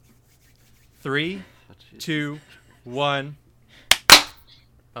3, 2, 1.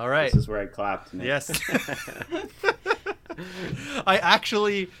 All right. This is where I clapped. Nick. Yes.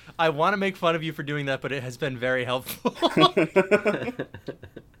 I want to make fun of you for doing that, but it has been very helpful.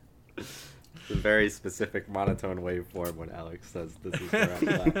 It's a very specific monotone waveform when Alex says this is where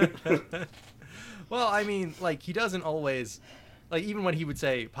I clap. Well, I mean, like, he doesn't always, like, even when he would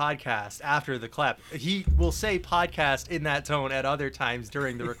say podcast after the clap, he will say podcast in that tone at other times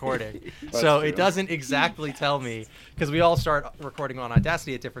during the recording. So true. it doesn't exactly tell me, because we all start recording on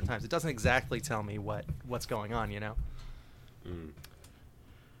Audacity at different times. It doesn't exactly tell me what's going on, you know?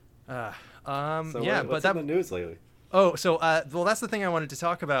 So yeah, what's but in the news lately? Oh, so well, that's the thing I wanted to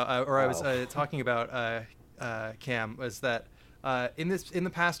talk about, I was Wow. talking about, Cam, was that in the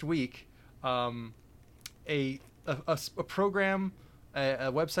past week, a program,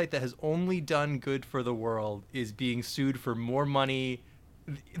 a website that has only done good for the world is being sued for more money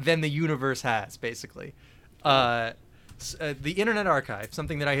than the universe has, basically. The Internet Archive,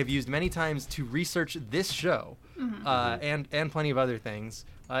 something that I have used many times to research this show, and plenty of other things.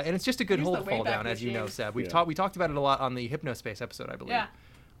 And it's just a good Use hole the to fall Wayback down, as you know, Machine. Seb. We Yeah. talked about it a lot on the Hypnospace episode, I believe. Yeah.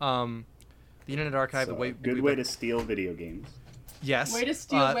 The Internet Archive, So, the good way to steal video games. Yes. Way to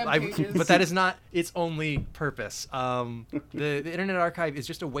steal web pages. But that is not its only purpose. The Internet Archive is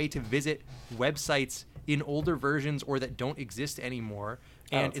just a way to visit websites in older versions or that don't exist anymore,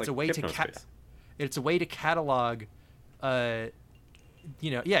 and it's it's like a way to Hypnospace. it's a way to catalog. Yeah,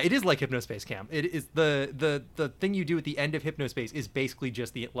 it is like Hypnospace, Cam. It is the thing you do at the end of Hypnospace is basically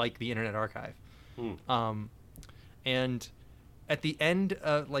just the Internet Archive. And at the end,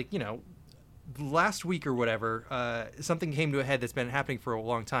 last week or whatever, something came to a head that's been happening for a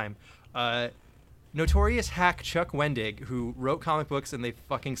long time. Notorious hack Chuck Wendig, who wrote comic books and they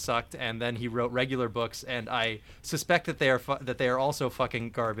fucking sucked, and then he wrote regular books, and I suspect that they are also fucking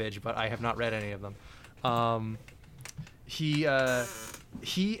garbage, but I have not read any of them. He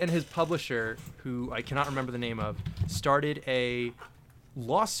and his publisher, who I cannot remember the name of, started a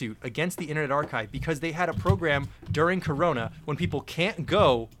lawsuit against the Internet Archive because they had a program during Corona when people can't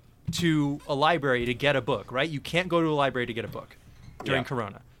go to a library to get a book, right? You can't go to a library to get a book during Yeah.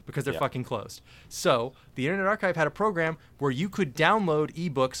 Corona because they're Yeah. fucking closed. So the Internet Archive had a program where you could download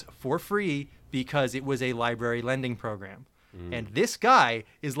ebooks for free because it was a library lending program. And this guy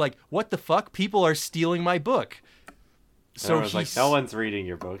is like, what the fuck? People are stealing my book. So I was like, no one's reading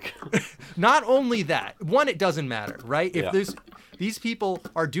your book. Not only that, one, it doesn't matter, right? If Yeah. these people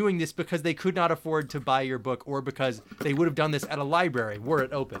are doing this because they could not afford to buy your book or because they would have done this at a library were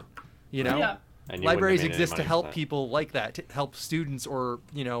it open, you know? Yeah. And you wouldn't have Libraries made any exist to money help from that. people like that, to help students or,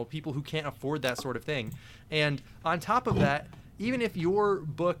 people who can't afford that sort of thing. And on top of that, even if your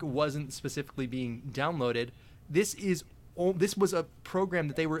book wasn't specifically being downloaded, this was a program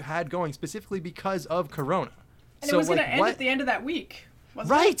that they had going specifically because of Corona. And it was going to end at the end of that week. Wasn't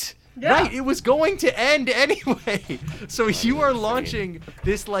Right. It? Yeah. Right. It was going to end anyway. So you are launching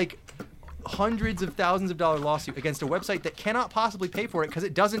this hundreds of thousands of dollar lawsuit against a website that cannot possibly pay for it because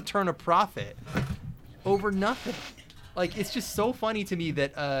it doesn't turn a profit over nothing. It's just so funny to me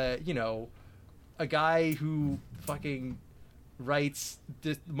that a guy who fucking writes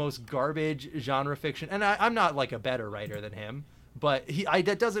the most garbage genre fiction, and I'm not a better writer than him, but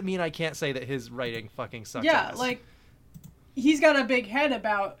that doesn't mean I can't say that his writing fucking sucks. Yeah, ass. he's got a big head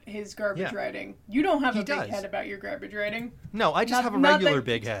about his garbage Yeah. writing. You don't have He a big does. head about your garbage writing. No, I just Not- have a not regular that-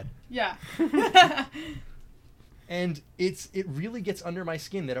 big head. Yeah. And it really gets under my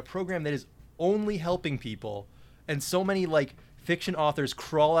skin that a program that is only helping people, and so many fiction authors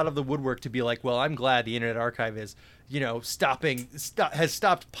crawl out of the woodwork to be like, well, I'm glad the Internet Archive is, has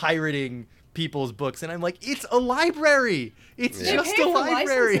stopped pirating people's books, and I'm like, it's a library. It's They just pay a for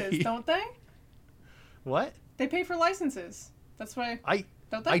library. licenses, don't they? What? They pay for licenses. That's why.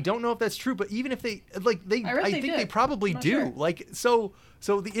 Don't they? I don't know if that's true, but even if they I read they think they did. probably I'm not do. sure.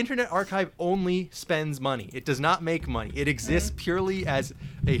 So the Internet Archive only spends money. It does not make money. It exists purely as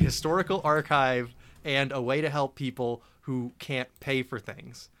a historical archive and a way to help people who can't pay for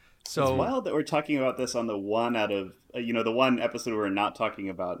things. So It's wild that we're talking about this on the one out of the one episode where we're not talking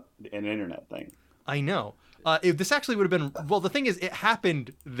about an internet thing. I know. If this actually would have been, well, the thing is, it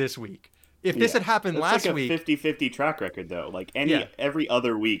happened this week. If this had happened That's last week, 50-50 track record though. Every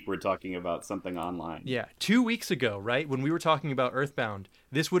other week we're talking about something online. yeah, 2 weeks ago, right, when we were talking about Earthbound,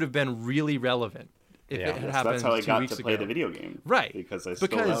 this would have been really relevant if Yeah. it had So happened that's how I 2 got weeks to play ago. the video game. Right. Because I stole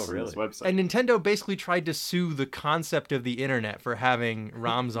Because- it from this website. And Nintendo basically tried to sue the concept of the internet for having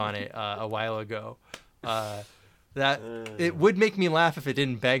ROMs on it a while ago. It would make me laugh if it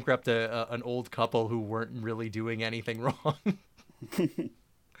didn't bankrupt an old couple who weren't really doing anything wrong.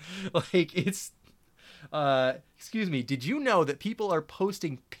 Like, it's excuse me, did you know that people are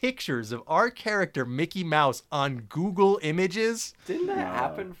posting pictures of our character Mickey Mouse on Google Images? Didn't that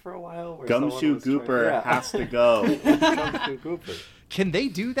happen for a while? Where Gumshoe Gooper has to go. Gumshoe Gooper. Can they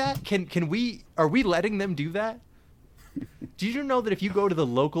do that? Can we? Are we letting them do that? Did you know that if you go to the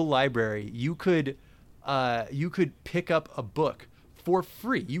local library, you could pick up a book for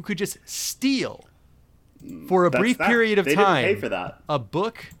free? You could just steal for a brief period of they time didn't pay for that. a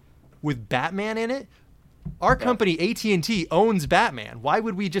book with Batman in it. Our company AT&T owns Batman. Why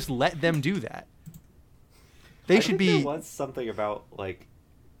would we just let them do that? They should be. There was something about like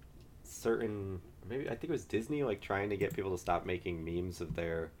certain. Maybe I think it was Disney like trying to get people to stop making memes of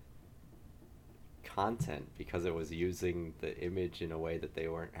their content because it was using the image in a way that they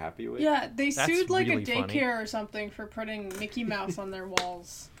weren't happy with. Yeah, they That's sued like really a daycare funny. or something for putting Mickey Mouse on their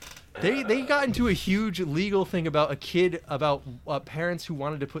walls. They got into a huge legal thing about parents who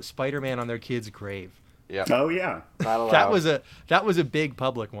wanted to put Spider-Man on their kid's grave. Yeah. Oh yeah, Not allowed. That was a big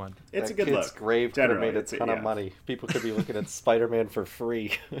public one. it's That a good kid's look. grave could have Generally, made a it's- ton of yeah. money. People could be looking at Spider-Man for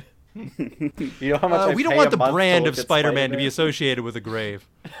free. You know how much I We don't pay want a the month to brand look of at Spider-Man to be associated with a grave.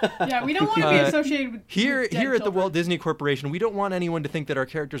 Yeah, we don't want to be associated with Here dead at the children. Walt Disney Corporation, we don't want anyone to think that our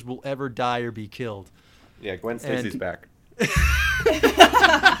characters will ever die or be killed. Yeah, Gwen Stacy's And- back.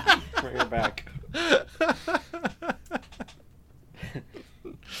 Bring her back.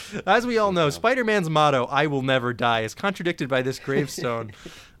 As we all know, Spider-Man's motto, "I will never die," is contradicted by this gravestone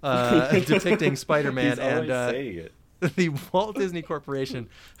depicting Spider-Man. He's always And saying it. the Walt Disney Corporation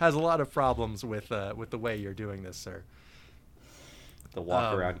has a lot of problems with the way you're doing this, sir. The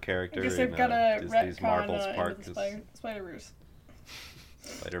walk-around character I guess in they've got to Disney's retcon Marvel's into Park the is Spider-Verse.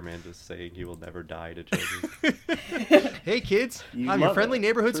 Spider-Man just saying he will never die to children. Hey kids, You I'm your love friendly it,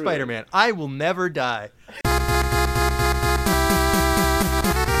 neighborhood truly. Spider-Man. I will never die.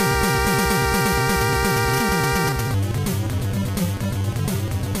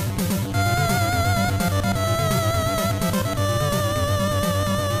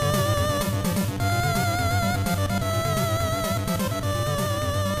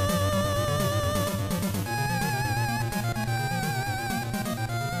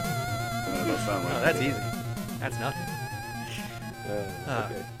 That'll sound like Oh, that's easy. That's nothing.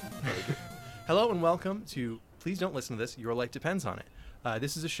 Okay. Hello and welcome to Please Don't Listen to This, Your Life Depends on It.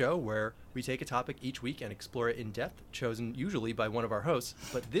 This is a show where we take a topic each week and explore it in depth, chosen usually by one of our hosts.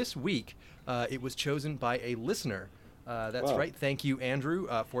 But this week, it was chosen by a listener. That's Wow. right. Thank you, Andrew,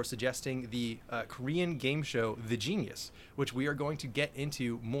 for suggesting the Korean game show The Genius, which we are going to get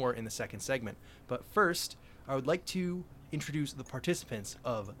into more in the second segment. But first, I would like to introduce the participants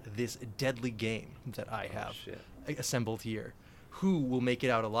of this deadly game that I have shit. assembled here. Who will make it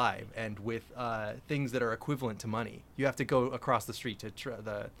out alive, and with things that are equivalent to money. You have to go across the street to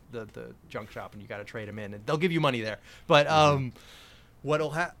the junk shop, and you got to trade them in, and they'll give you money there. But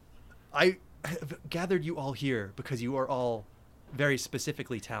what'll I have gathered you all here because you are all very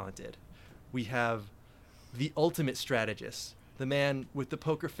specifically talented. We have the ultimate strategist, the man with the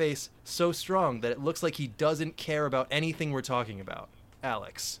poker face so strong that it looks like he doesn't care about anything we're talking about,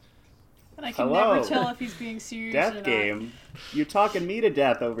 Alex. And I can Hello. never tell if he's being serious or Death not. game. You're talking me to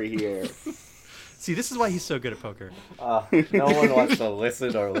death over here. See, this is why he's so good at poker. No one wants to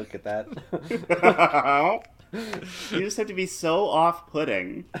listen or look at that. You just have to be so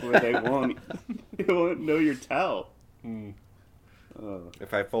off-putting where they won't know your tell. Oh.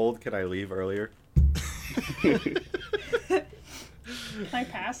 If I fold, can I leave earlier? Can I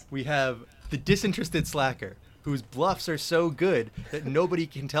pass? We have the disinterested slacker, whose bluffs are so good that nobody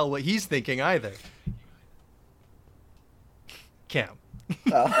can tell what he's thinking either. Cam.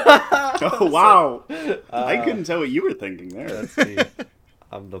 Oh wow! I couldn't tell what you were thinking there. That's me.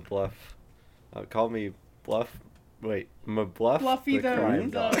 I'm the bluff. Call me bluff. Wait, Bluff. Fluffy the crime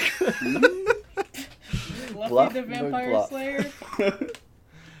dog. Fluffy Bluff the Vampire McBluff. Slayer.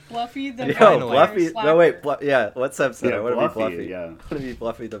 Fluffy the Yo, Vampire Bluffy. Slacker. No, wait. Yeah, what's up, Sam? Yeah, I want to be Bluffy, Bluffy. yeah. I want to be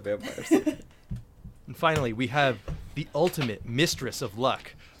Bluffy the Vampire Slayer. And finally, we have the ultimate mistress of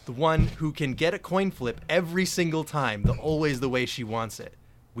luck, the one who can get a coin flip every single time, always the way she wants it.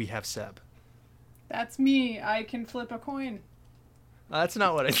 We have Seb. That's me. I can flip a coin. That's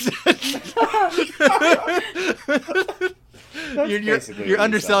not what I said. you're basically you're what you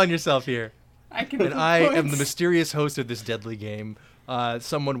underselling said. yourself here. I can And flip I am coins. the mysterious host of this deadly game.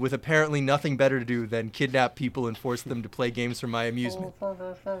 Someone with apparently nothing better to do than kidnap people and force them to play games for my amusement.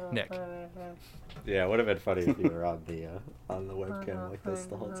 Nick. Yeah, it would have been funny if you were on the webcam like this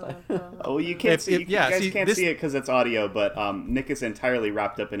the whole time. Oh, you can't If- see. if- yeah, you guys see, can't this- see it because it's audio, but Nick is entirely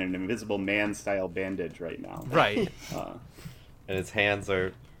wrapped up in an Invisible Man style bandage right now. Right. Uh, And his hands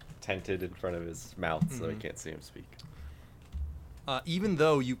are tented in front of his mouth so I can't see him speak. Even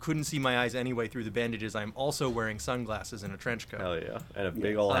though you couldn't see my eyes anyway through the bandages, I'm also wearing sunglasses and a trench coat. Hell yeah. And a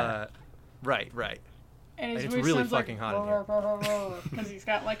big old hat. Right. And his It's voice really sounds fucking hot in here. because he's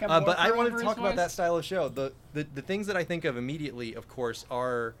got like a. But I morpher wanted over to his talk about voice. that style of show. The things that I think of immediately, of course,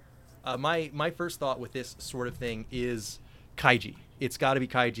 are my first thought with this sort of thing is Kaiji. It's got to be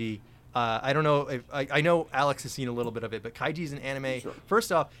Kaiji. I don't know if I know Alex has seen a little bit of it, but Kaiji's an anime. Sure.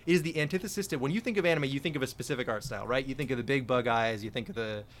 First off, it is the antithesis to when you think of anime, you think of a specific art style, right? You think of the big bug eyes, you think of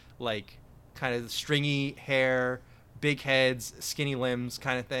the like kind of stringy hair, big heads, skinny limbs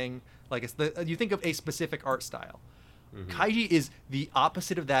kind of thing. Like you think of a specific art style. Kaiji is the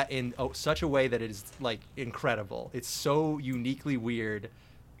opposite of that in such a way that it is like incredible. It's so uniquely weird,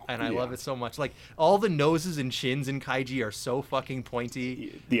 and I love it so much. Like all the noses and chins in Kaiji are so fucking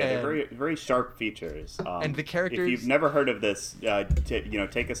pointy. Yeah, they're and- very very sharp features. And the characters- If you've never heard of this,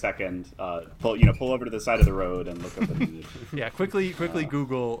 take a second, pull over to the side of the road and look up the music. Yeah, quickly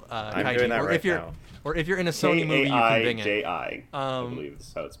Google I'm Kaiji, doing that or right if you're now. or if you're in a Sony movie, you can Bing it. Kaiji, I believe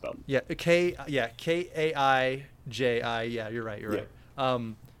is how it's spelled. Yeah, Kaiji. Yeah, you're right. Yeah.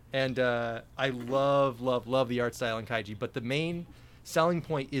 And I love the art style in Kaiji, but the main selling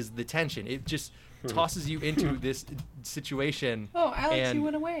point is the tension. It just tosses you into this situation. Oh, Alex, and you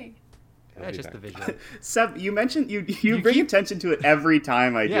went away. That's just the visual. Seb, you mentioned you bring attention to it every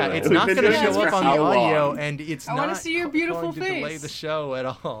time I do Yeah, it. it's We've not been going to doing this show for up on the how audio, long? and it's I not wanna see your beautiful going to delay face. the show at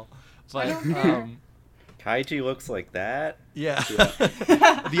all. But don't care. Kaiji looks like that. Yeah.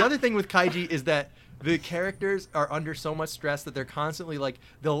 The other thing with Kaiji is that the characters are under so much stress that they're constantly like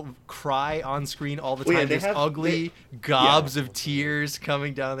they'll cry on screen all the time. Well, yeah, they There's have- ugly gobs of tears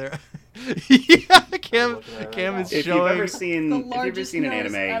coming down there. Yeah, Cam is If showing. you've ever seen The if you've ever largest seen an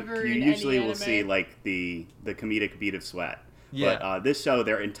nose anime, ever you in usually any will anime. see like the comedic bead of sweat. Yeah. But this show,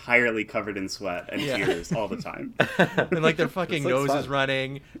 they're entirely covered in sweat and Yeah. tears all the time. And like their fucking This looks nose is fun.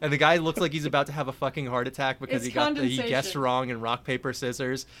 running, and the guy looks like he's about to have a fucking heart attack because It's he guessed condensation. wrong in rock paper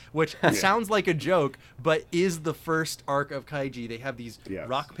scissors, which sounds like a joke, but is the first arc of Kaiji. They have these Yes.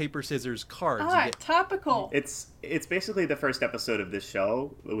 rock paper scissors cards. You Ah, get- topical. It's basically the first episode of this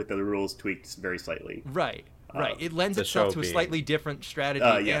show with the rules tweaked very slightly. right. It lends the itself show to a being- slightly different strategy.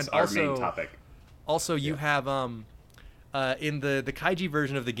 Yes, and our also, main topic. Also, you have in the Kaiji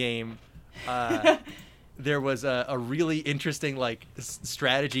version of the game, there was a really interesting like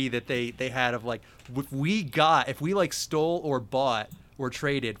strategy that they had of like if we like stole or bought or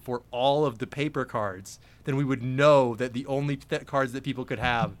traded for all of the paper cards, then we would know that the only cards that people could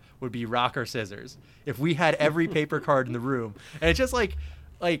have would be rock or scissors. If we had every paper card in the room, and it's just like.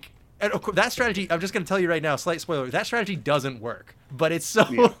 And of course, that strategy, I'm just going to tell you right now, slight spoiler, that strategy doesn't work. But it's so,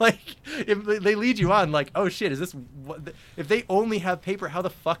 like, if they lead you on, like, oh shit, is this, if they only have paper, how the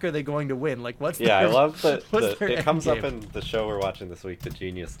fuck are they going to win? Like, what's Yeah, I their, love that what's their it end comes up game? in the show we're watching this week, The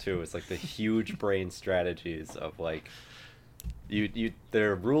Genius 2. It's like the huge brain strategies of like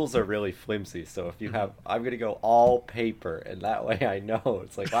their rules are really flimsy. So if you have, I'm gonna go all paper, and that way I know.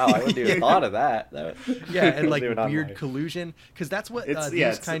 It's like, wow, I wouldn't even thought of that. Yeah, and like Wasn't even weird on my- collusion, because that's what It's these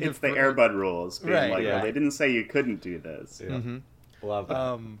it's kind it's of the Airbud rules. Being Right, like, yeah. well, they didn't say you couldn't do this. Yeah. Love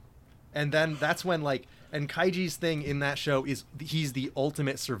that. And then that's when like, and Kaiji's thing in that show is he's the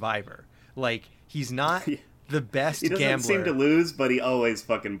ultimate survivor. Like he's not the best He doesn't gambler. seem to lose, but he always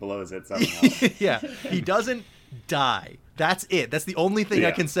fucking blows it somehow. Yeah, he doesn't die. That's it. That's the only thing I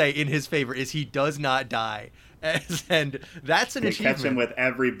Yeah. can say in his favor is he does not die, and that's an They achievement. catch him with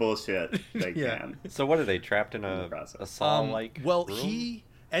every bullshit they Yeah. can. So what are they trapped in a process. saw-like well, room? he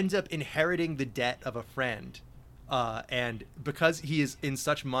ends up inheriting the debt of a friend, and because he is in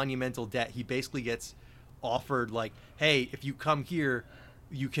such monumental debt, he basically gets offered like, hey, if you come here,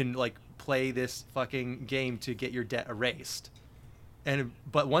 you can like play this fucking game to get your debt erased.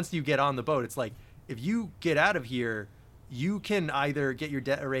 But once you get on the boat, it's like if you get out of here, you can either get your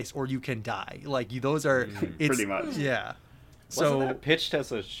debt erased or you can die. Like those are it's, Pretty much. Yeah. Wasn't So that pitched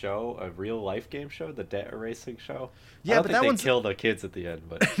as a show, a real life game show, the debt erasing show? Yeah, I don't but think that they one's- kill the kids at the end,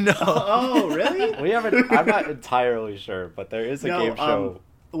 but no. Oh, really? we haven't. I'm not entirely sure, but there is a game show.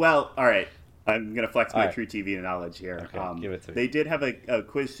 Well, all right. I'm gonna flex my All right. True TV knowledge here. Okay, give it to me. They did have a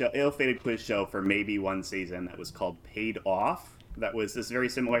quiz show, ill-fated quiz show for maybe one season that was called Paid Off. That was this very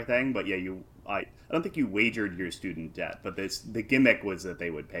similar thing, but yeah, I don't think you wagered your student debt, but the gimmick was that they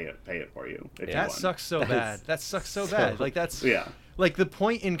would pay it for you if you That won. sucks so bad. That sucks so bad. Like that's Yeah. Like the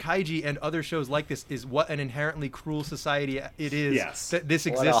point in Kaiji and other shows like this is what an inherently cruel society it is Yes. that this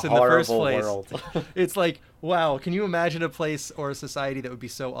What exists a in the first horrible place. world. It's like, wow, can you imagine a place or a society that would be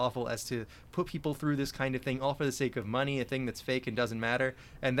so awful as to put people through this kind of thing all for the sake of money, a thing that's fake and doesn't matter,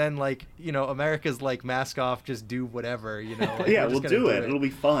 and then like, you know, America's like, mask off, just do whatever, you know. Like, Yeah, we're we'll just gonna do it. It'll be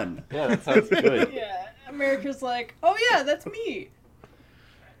fun. Yeah, that sounds good. Yeah, America's like, oh yeah, that's me.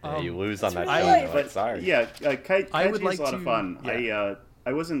 Yeah, you lose on that That's show. really You're life. like, But sorry. yeah, I Kaiji would is like a lot of to- fun. yeah.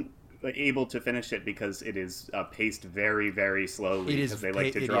 I wasn't able to finish it because it is paced very, very slowly. It is because they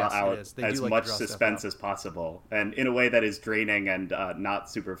like to pa- draw yes, it out is. They do as like to much draw stuff suspense out. as possible, and in a way that is draining and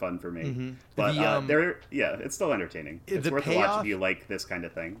not super fun for me. Mhm. But The, it's still entertaining. It's the worth a watch payoff- if you like this kind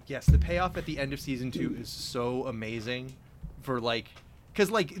of thing. Yes, the payoff at the end of season 2 is so amazing for like, because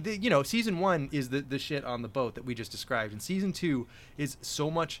like the, you know, season 1 is the shit on the boat that we just described, and season 2 is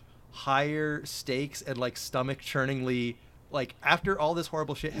so much higher stakes and like stomach churningly, like after all this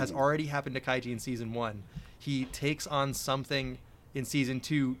horrible shit has already happened to Kaiji in season 1, he takes on something in season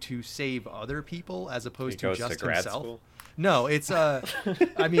 2 to save other people as He opposed to goes just to grad himself. school. No, it's I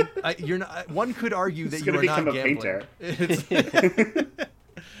mean, you're not. One could argue that He's you gonna are not become a gambling. painter.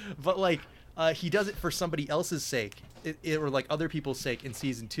 But like, he does it for somebody else's sake, or like other people's sake in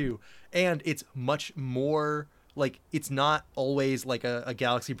season 2, and it's much more like, it's not always like a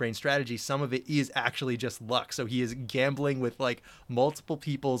galaxy brain strategy. Some of it is actually just luck. So he is gambling with like multiple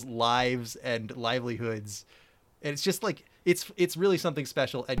people's lives and livelihoods, and it's just like, it's really something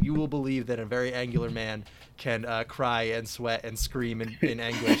special, and you will believe that a very angular man can cry and sweat and scream in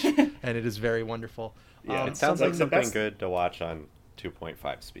anguish, and it is very wonderful. Yeah, It sounds something- like the something best- good to watch on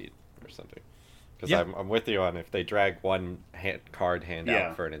 2.5 speed or something. Because Yeah. I'm with you on if they drag one card out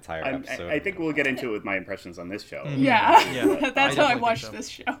Yeah. for an entire I'm- episode. I think we'll get into it with my impressions on this show. Mhm. Yeah, Yeah, I that's how definitely I think watched so. this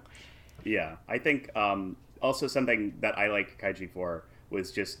show. Yeah, I think also something that I like Kaiji for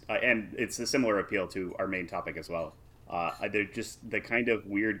was just, and it's a similar appeal to our main topic as well. They're just the kind of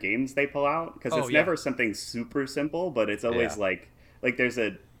weird games they pull out, because Oh, it's yeah. never something super simple, but it's always Yeah. like there's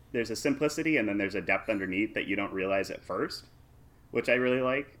a simplicity and then there's a depth underneath that you don't realize at first, which I really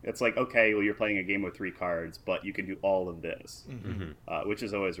like. It's like, okay, well, you're playing a game with 3 cards, but you can do all of this, which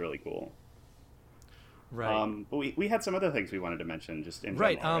is always really cool. Right. But we had some other things we wanted to mention just in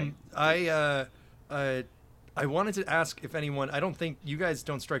Right. general, right? I wanted to ask if anyone. I don't think you guys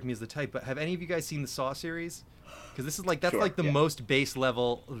don't strike me as the type, but have any of you guys seen the Saw series? Because this is like, that's Sure, like the yeah. most base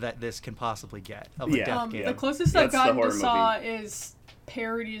level that this can possibly get of a Yeah. death game. The closest Yeah, I've it's the gotten to horror Saw is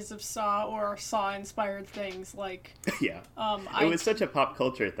parodies of Saw or Saw-inspired things. Like, Yeah. I It was such a pop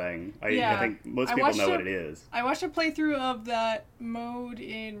culture thing. I Yeah. think most I people watched know what it- it is. I watched a playthrough of that mode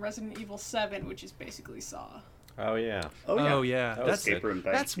in Resident Evil 7, which is basically Saw. Oh yeah. Oh yeah, That was that's good. Escape room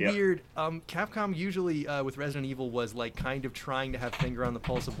thing. that's Yep. weird. Capcom usually with Resident Evil was like kind of trying to have finger on the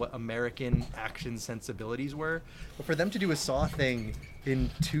pulse of what American action sensibilities were, but for them to do a Saw thing in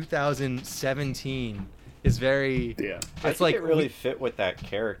 2017 is very. Yeah. I It's think like it really we- fit with that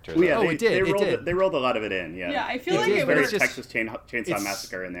character. Well, yeah, though. Oh, they, it did, They it rolled, did. They rolled a lot of it in. Yeah. Yeah, I feel It like did, it but very it's was... just- Texas Chainsaw it's-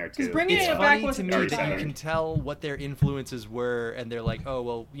 Massacre in there too. Because bringing It's it back funny was to me very that you similar. can tell what their influences were, and they're like, oh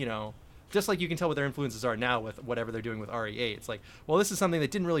well, you know, just like you can tell what their influences are now with whatever they're doing with RE8. It's like, well, this is something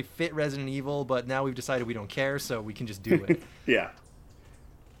that didn't really fit Resident Evil, but now we've decided we don't care, so we can just do it. Yeah.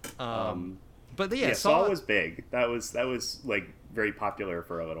 But yeah, Saw was big. That was like very popular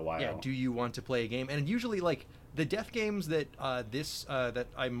for a little while. Yeah, do you want to play a game? And usually, like the death games that that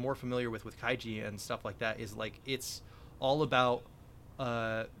I'm more familiar with Kaiji and stuff like that is like, it's all about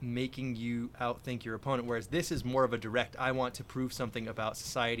making you outthink your opponent, whereas this is more of a direct, I want to prove something about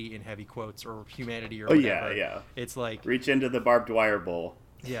society in heavy quotes, or humanity, or Oh, whatever. yeah. It's like, Reach into the barbed wire bowl.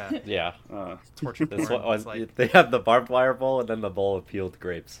 yeah, Yeah. torture This porn. one, It's like, they have the barbed wire bowl and then the bowl of peeled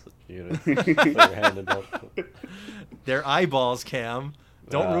grapes. You know, put your hand in both. their eyeballs, Cam.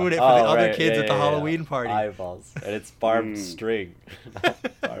 Don't ruin it for the other kids at the Halloween party. Eyeballs, and it's barbed string, not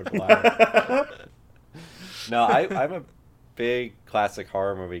barbed wire. No, I'm a big classic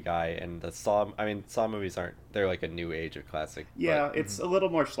horror movie guy, and the Saw. I mean, Saw movies aren't. They're like a new age of classic. Yeah, but it's a little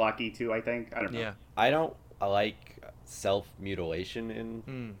more schlocky too, I think. I don't know. Yeah. I like self-mutilation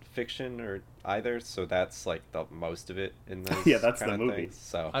in fiction or either, so that's like the most of it in those Yeah, that's kind the of movie. things,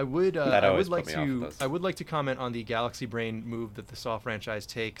 so I would That I always would like put me off to those. I would like to comment on the Galaxy Brain move that the Saw franchise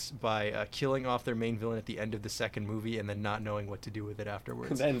takes by killing off their main villain at the end of the second movie and then not knowing what to do with it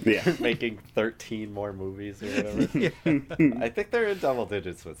afterwards. then Yeah. making 13 more movies or whatever. Yeah. I think they're in double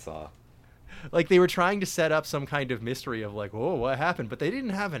digits with Saw. Like they were trying to set up some kind of mystery of like, whoa, what happened? But they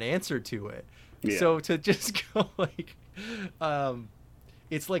didn't have an answer to it. Yeah. So to just go like,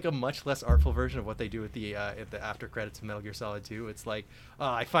 it's like a much less artful version of what they do at the after credits of Metal Gear Solid 2. It's like,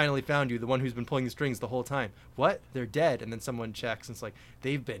 I finally found you, the one who's been pulling the strings the whole time. What? They're dead. And then someone checks, and it's like,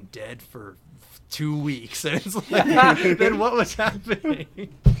 they've been dead for 2 weeks. And it's like, then what was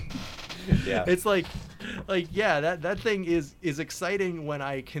happening? Yeah. It's like yeah, that thing is exciting when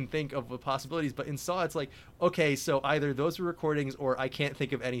I can think of the possibilities, but in Saw it's like, okay, so either those were recordings or I can't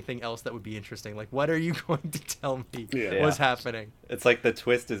think of anything else that would be interesting. Like, what are you going to tell me was happening? It's like the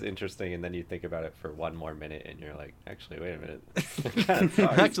twist is interesting, and then you think about it for one more minute, and you're like, actually, wait a minute.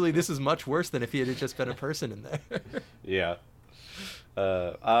 Actually, this is much worse than if he had just been a person in there. Yeah.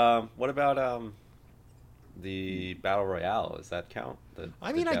 What about the Battle Royale? Does that count?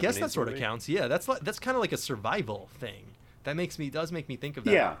 I mean, I guess that sort of counts. Yeah, that's kind of like a survival thing. That does make me think of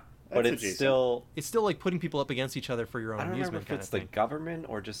that. Yeah. But it's still like putting people up against each other for your own I don't remember amusement. if it's the government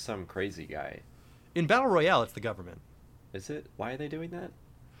or just some crazy guy. In Battle Royale, it's the government. Is it? Why are they doing that?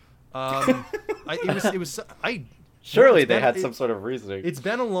 Surely they had some sort of reasoning. It's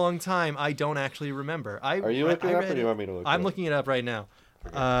been a long time. I don't actually remember. Are you looking it up, or do you want me to look it up? I'm looking it up right now.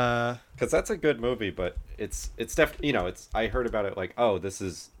 Because that's a good movie, but it's definitely, I heard about it like, oh, this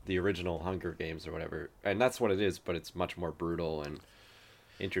is the original Hunger Games or whatever, and that's what it is, but it's much more brutal and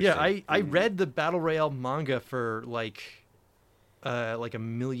interesting. Yeah, I read the Battle Royale manga for like a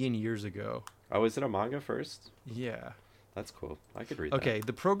million years ago. Oh, is it a manga first? Yeah. That's cool. I could read that. Okay,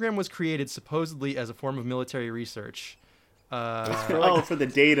 the program was created supposedly as a form of military research. For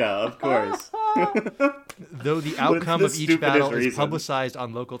the data, of course. Though the outcome of each battle is reason. publicized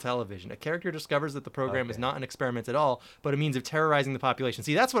on local television. A character discovers that the program is not an experiment at all, but a means of terrorizing the population.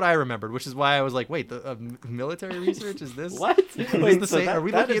 See, that's what I remembered, which is why I was like, wait, the military research is this? What? Are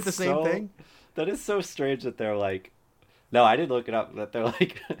we looking at the same thing? That is so strange that they're like... No, I did look it up, that they're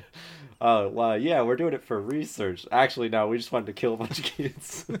like... Oh, well, yeah, we're doing it for research. Actually, no, we just wanted to kill a bunch of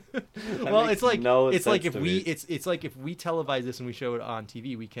kids. Well, it's like if we it's like if we televise this and we show it on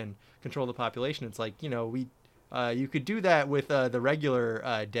TV, we can control the population. It's like, you could do that with the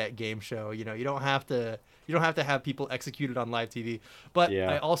regular debt game show. You don't have to have people executed on live TV. But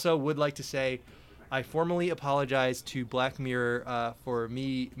I also would like to say, I formally apologize to Black Mirror for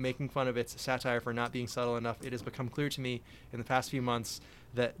me making fun of its satire for not being subtle enough. It has become clear to me in the past few months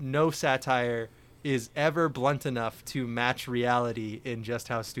that no satire is ever blunt enough to match reality in just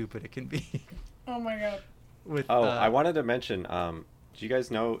how stupid it can be. Oh my god. I wanted to mention, do you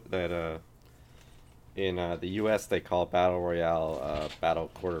guys know that in the U.S. they call Battle Royale Battle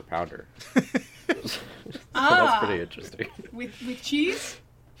Quarter Pounder? That's pretty interesting. With cheese?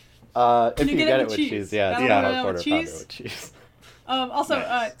 If you get it with cheese? cheese, yeah, it's Battle Quarter with Pounder cheese? with cheese.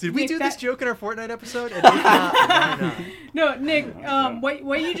 Also, did we Nick, do this joke in our Fortnite episode? And if not, why not? No, Nick.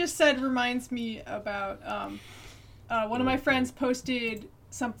 What you just said reminds me about one of my friends posted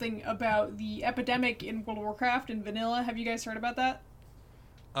something about the epidemic in World of Warcraft and vanilla. Have you guys heard about that?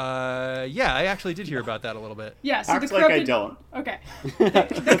 Yeah, I actually did hear about that a little bit. Yeah, so Acts like I don't. Okay.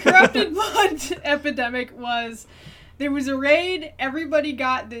 The corrupted blood epidemic was. There was a raid, everybody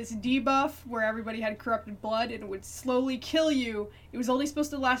got this debuff where everybody had corrupted blood and it would slowly kill you. It was only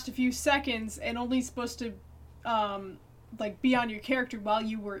supposed to last a few seconds and only supposed to be on your character while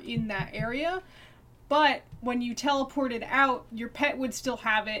you were in that area. But when you teleported out, your pet would still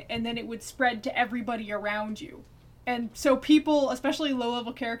have it and then it would spread to everybody around you. And so people, especially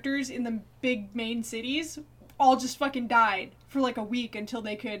low-level characters in the big main cities, all just fucking died for like a week until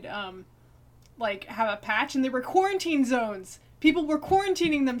they could... have a patch, and there were quarantine zones. People were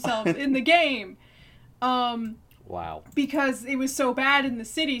quarantining themselves in the game. Wow. Because it was so bad in the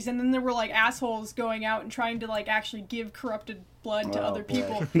cities, and then there were assholes going out and trying to actually give corrupted blood to other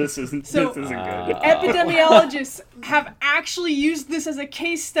people. This isn't good. Epidemiologists have actually used this as a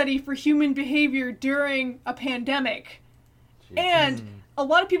case study for human behavior during a pandemic. Jeez. And a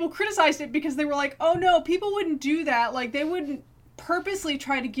lot of people criticized it because they were like, oh no, people wouldn't do that. They wouldn't purposely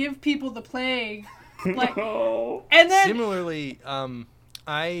try to give people the plague. And then similarly,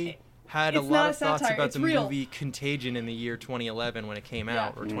 I had a lot of thoughts about the movie Contagion in the year 2011 when it came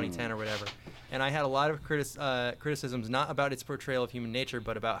out, or 2010 or whatever. And I had a lot of criticisms, not about its portrayal of human nature,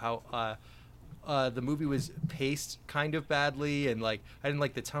 but about how the movie was paced kind of badly, and I didn't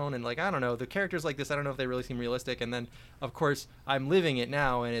like the tone, and I don't know, the characters like this, I don't know if they really seem realistic. And then of course I'm living it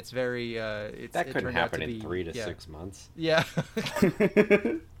now, and it's very that couldn't happen in 3 to 6 months. Yeah.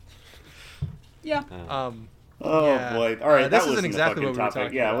 Yeah. Boy! All right, this that isn't exactly what we were topic.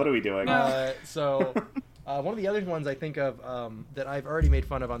 talking about. What are we doing? So One of the other ones I think of that I've already made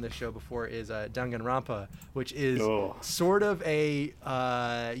fun of on this show before is Danganronpa, which is sort of a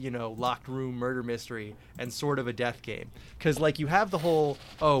locked room murder mystery and sort of a death game. Because like you have the whole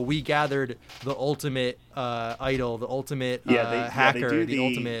we gathered the ultimate idol, the ultimate hacker, the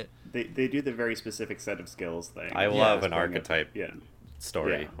ultimate. They do the very specific set of skills thing. I love an archetype Yeah.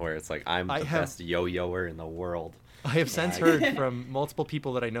 story where it's like I'm the best yo-yoer in the world. I have since heard from multiple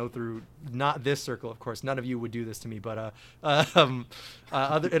people that I know through not this circle, of course. None of you would do this to me, but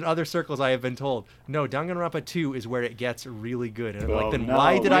in other circles, I have been told, no, Danganronpa 2 is where it gets really good. And I'm like, then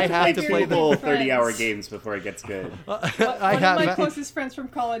why did I have to play the whole 30-hour games before it gets good? One of my closest friends from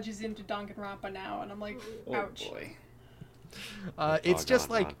college is into Danganronpa now, and I'm like, ouch. Oh boy. It's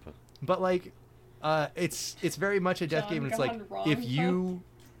just like, but like, it's very much a death game. And it's like if you,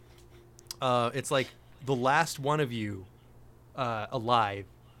 it's like. The last one of you alive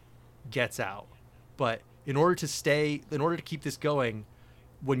gets out. But in order to keep this going,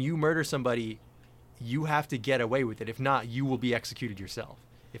 when you murder somebody, you have to get away with it. If not, you will be executed yourself.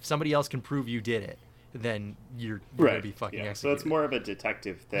 If somebody else can prove you did it, then you're going to be fucking executed. So it's more of a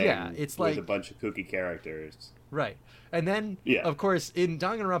detective thing it's with like a bunch of kooky characters. Right. And then, of course, in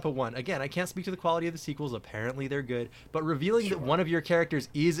Danganronpa 1, again, I can't speak to the quality of the sequels. Apparently they're good. But revealing that one of your characters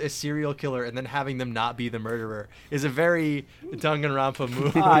is a serial killer and then having them not be the murderer is a very Danganronpa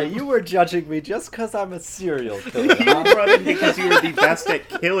move. You were judging me just because I'm a serial killer. You brought in because you were the best at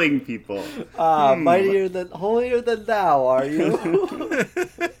killing people. Holier than thou, are you?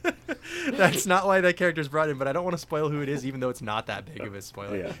 That's not why that character's brought in, but I don't want to spoil who it is, even though it's not that big of a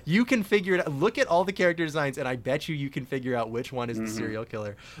spoiler. Yeah. You can figure it out. Look at all the character designs, and I bet you can figure out which one is the serial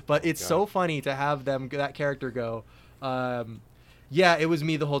killer. But it's so funny to have that character go, it was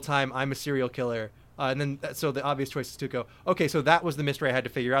me the whole time. I'm a serial killer. And then, so the obvious choice is to go, okay, so that was the mystery I had to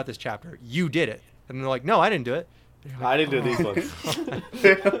figure out this chapter. You did it. And they're like, no, I didn't do it. Like, I didn't do these ones.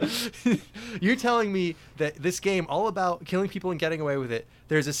 You're telling me that this game, all about killing people and getting away with it,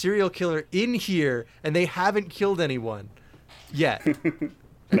 there's a serial killer in here, and they haven't killed anyone yet.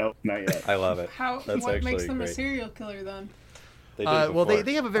 No, not yet. I love it. What makes them a serial killer then? They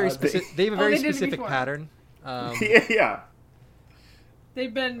have a very specific pattern.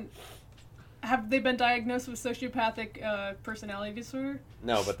 Have they been diagnosed with sociopathic personality disorder?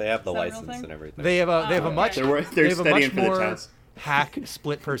 No, but they have the license and everything. They have a much more test. hack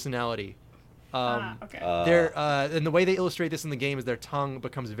split personality. Okay. And the way they illustrate this in the game is their tongue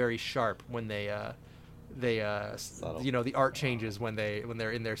becomes very sharp when the art changes when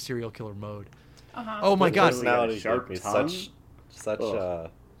they're in their serial killer mode. Oh my god! Personality sharp tongue? Such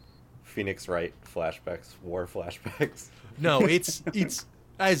Phoenix Wright flashbacks, war flashbacks. No, it's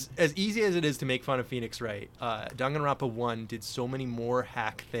as easy as it is to make fun of Phoenix Wright. Danganronpa 1 did so many more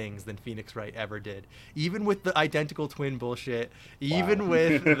hack things than Phoenix Wright ever did. Even with the identical twin bullshit, even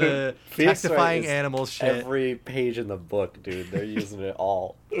with the testifying animals shit. Every page in the book, dude, they're using it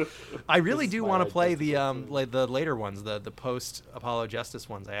all. I really do want to play the later ones, the post Apollo Justice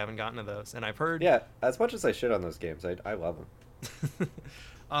ones. I haven't gotten to those, and I've heard. Yeah, as much as I shit on those games, I love them.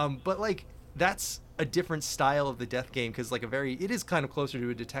 But like that's a different style of the death game because like it is kind of closer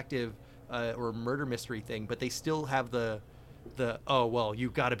to a detective or murder mystery thing, but they still have the you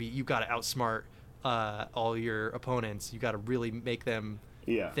got to outsmart all your opponents. You got to really make them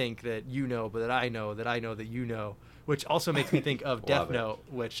think that but that I know that you know, which also makes me think of Death Note,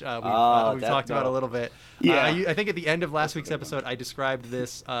 which we've talked about a little bit. I think at the end of last week's episode I described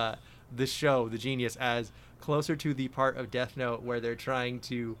this show, The Genius, as closer to the part of Death Note where they're trying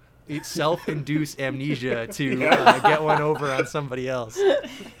to self-induce amnesia to get one over on somebody else.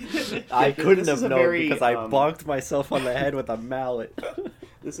 I couldn't have known because I bonked myself on the head with a mallet.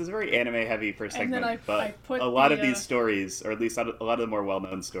 This is a very anime-heavy first segment, but a lot of these stories, or at least a lot of the more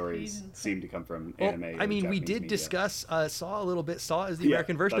well-known stories, seem to come from anime. I mean, we did discuss Saw a little bit. Saw is the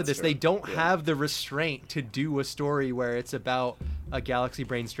American version of this. True. They don't have the restraint to do a story where it's about a galaxy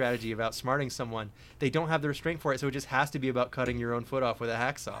brain strategy about smarting someone. They don't have the restraint for it, so it just has to be about cutting your own foot off with a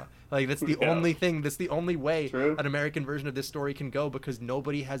hacksaw. Like that's the only thing. That's the only way an American version of this story can go because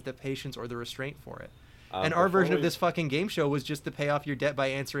nobody has the patience or the restraint for it. And our version of this fucking game show was just to pay off your debt by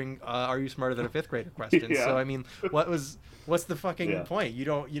answering "Are you smarter than a fifth grader?" questions. So I mean, what's the fucking point?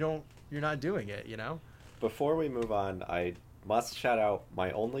 You're not doing it, you know. Before we move on, I must shout out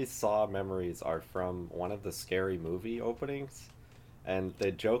my only Saw memories are from one of the Scary Movie openings, and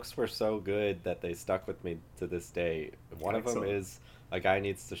the jokes were so good that they stuck with me to this day. One of them is a guy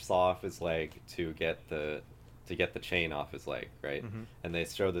needs to saw off his leg to get the to get the chain off his leg, right? Mm-hmm. And they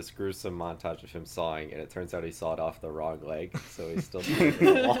show this gruesome montage of him sawing, and it turns out he sawed off the wrong leg, so he's still in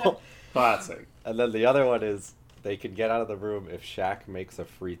the wall. Classic. And then the other one is they can get out of the room if Shaq makes a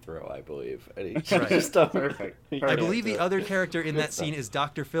free throw, I believe. And he just Perfect. I Perfect. believe the other character in that scene is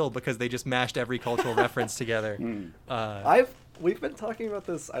Dr. Phil because they just mashed every cultural reference together. We've been talking about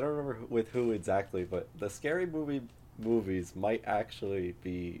this, I don't remember with who exactly, but the Scary Movie movies might actually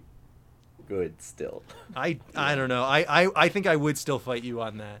be good still. I don't know. I think I would still fight you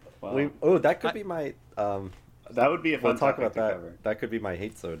on that. Wow. That could be my That would be a fun we'll talk topic about to cover. that. That could be my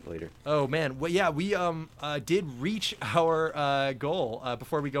hate zone later. Oh man, well yeah, we did reach our goal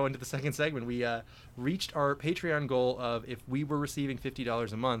before we go into the second segment. We reached our Patreon goal of if we were receiving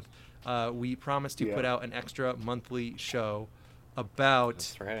 $50 a month, we promised to put out an extra monthly show about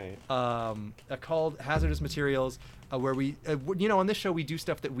That's right. called Hazardous Materials, where we on this show we do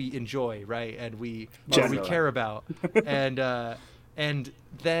stuff that we enjoy, right, and we Generally. care about, and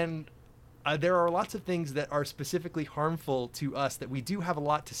then. There are lots of things that are specifically harmful to us that we do have a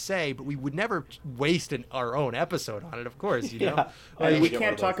lot to say, but we would never waste our own episode on it, of course, you know? Yeah. And we Get one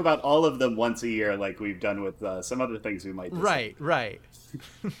can't of talk those. about all of them once a year like we've done with some other things we might discuss. Right.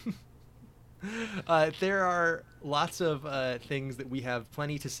 There are lots of things that we have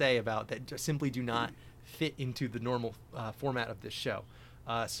plenty to say about that simply do not fit into the normal format of this show.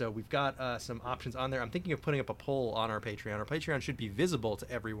 So we've got some options on there. I'm thinking of putting up a poll on our Patreon. Our Patreon should be visible to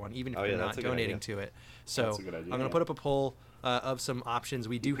everyone, even if Oh, yeah, you're not that's a good donating idea. to it. So That's a good idea, I'm going to yeah. put up a poll of some options.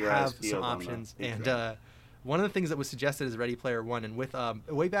 We do Keep your have eyes peeled some on the options. Patreon. And one of the things that was suggested is Ready Player One. And with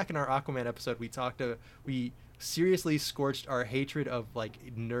way back in our Aquaman episode, we seriously scorched our hatred of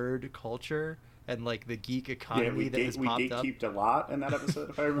like nerd culture and like the geek economy that has we popped up. gatekeeped a lot in that episode,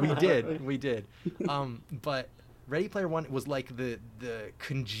 if I remember We correctly. did. But Ready Player One was like the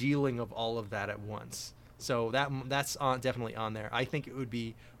congealing of all of that at once. So that's definitely on there. I think it would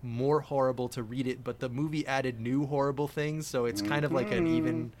be more horrible to read it, but the movie added new horrible things, so it's kind of like an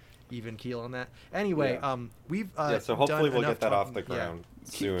even keel on that. Anyway, Yeah. we've So hopefully done we'll enough get that talking- off the ground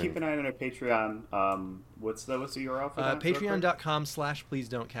soon. Keep an eye on our Patreon. What's the URL for that? real quick?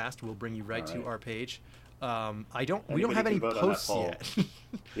 Patreon.com/pleasedon'tcast will bring you right to Alright. our page. We don't Anybody have any can vote on that posts poll. yet,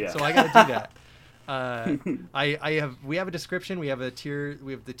 Yeah. so I got to do that. We have a description, we have a tier,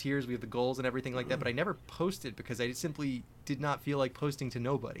 we have the tiers, we have the goals and everything like that, but I never posted because I simply did not feel like posting to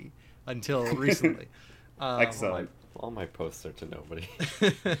nobody until recently. Excellent. All my posts are to nobody.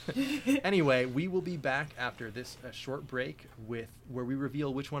 Anyway, we will be back after this short break where we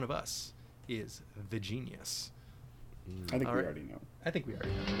reveal which one of us is the genius. I think All we right. already know. I think we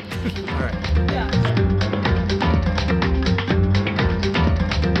already know. All right. Yeah.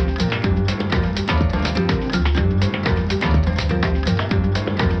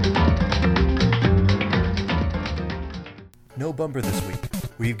 No bumper this week.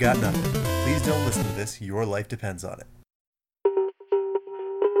 We've got nothing. Please don't listen to this. Your life depends on it.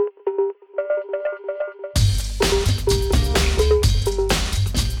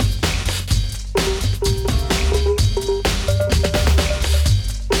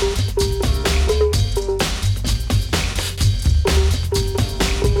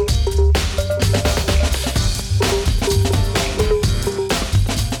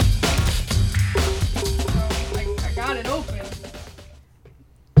 I got it open.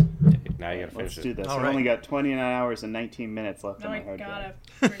 Now you gotta finish Let's it. do this. All I've right. only got 29 hours and 19 minutes left Now on I my hard drive.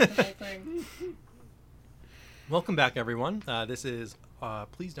 gotta break the whole thing. Welcome back, everyone. This is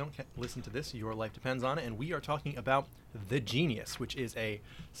Please Don't Listen to This. Your life depends on it, and we are talking about The Genius, which is a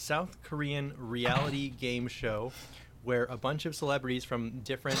South Korean reality game show where a bunch of celebrities from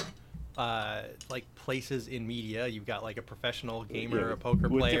different like places in media. You've got like a professional gamer, Yeah, a poker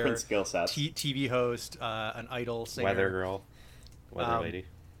with player, different skill sets. TV host, an idol singer, Weather girl. Weather Um, lady.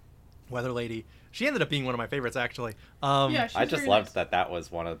 weather lady. She ended up being one of my favorites, actually. Yeah, she's I just very loved nice. that was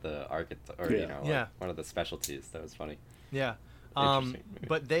one of the Yeah. one of the specialties. That was funny. Yeah. Interesting movie.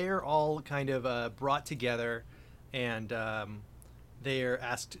 But they're all kind of brought together, and they're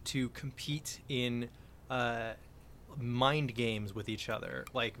asked to compete in mind games with each other,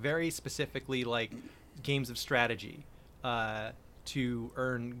 like very specifically like games of strategy, to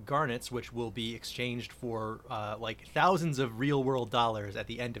earn garnets, which will be exchanged for like thousands of real-world dollars at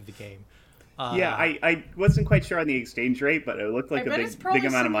the end of the game. Yeah, I wasn't quite sure on the exchange rate, but it looked like I a bet big it's probably big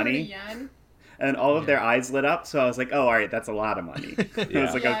amount of similar to money. yen. And all of their eyes lit up, so I was like, "Oh, all right, that's a lot of money." I Yeah.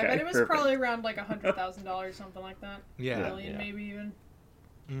 was like, Yeah, "Okay, I bet it was perfect." probably around like $100,000, something like that. Yeah. Million, Yeah. maybe even.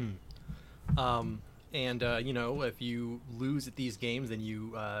 And if you lose at these games, then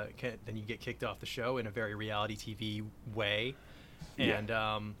you get kicked off the show in a very reality TV way. Yeah.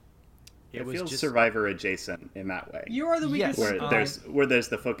 And It was feels just Survivor adjacent in that way. You are the Yes. weakest. Where there's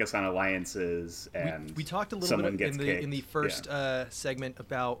the focus on alliances and we talked a little someone bit gets in the kicked. first segment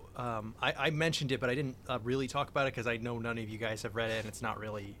about I mentioned it, but I didn't really talk about it because I know none of you guys have read it and it's not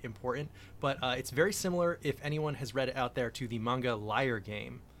really important. But it's very similar, if anyone has read it out there, to the manga Liar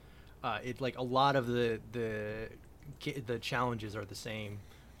Game. It like a lot of the challenges are the same,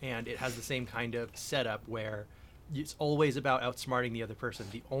 and it has the same kind of setup where it's always about outsmarting the other person.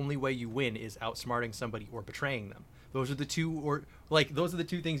 The only way you win is outsmarting somebody or betraying them. Those are the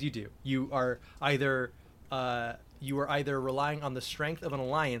two things you do. You are either relying on the strength of an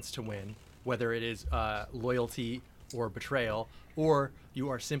alliance to win, whether it is loyalty or betrayal, or you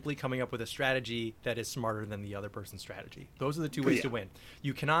are simply coming up with a strategy that is smarter than the other person's strategy. Those are the two ways to win.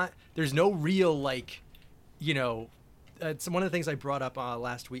 You cannot. There's no real it's one of the things I brought up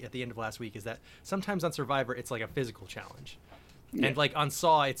last week at the end of last week is that sometimes on Survivor it's like a physical challenge, and like on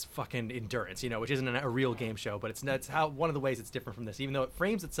Saw it's fucking endurance, which isn't a real game show, but it's how one of the ways it's different from this, even though it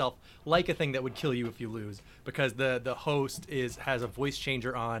frames itself like a thing that would kill you if you lose, because the host has a voice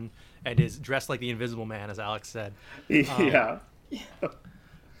changer on and is dressed like the Invisible Man, as Alex said. Yeah. And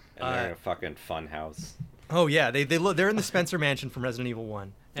they're in a fucking fun house. Oh yeah, they're in the Spencer Mansion from Resident Evil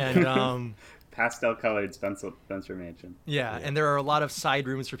 1, and Pastel colored Spencer Mansion. yeah, and there are a lot of side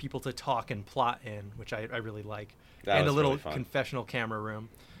rooms for people to talk and plot in, which I really like. That And was a little really fun. confessional camera room.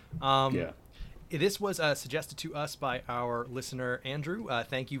 Yeah. This was suggested to us by our listener, Andrew.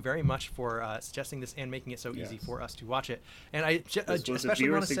 Thank you very much for suggesting this and making it so easy Yes. for us to watch it. And I This was a especially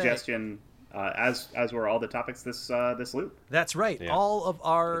viewer want to say... suggestion, as were all the topics this loop. That's right. Yeah. All of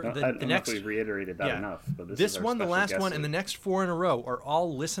our... I The don't know next... if we've reiterated that Yeah. enough. But This is our one, the special last guest one, and the loop. next 4 in a row are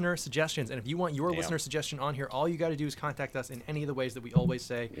all listener suggestions. And if you want your Damn. listener suggestion on here, all you got to do is contact us in any of the ways that we always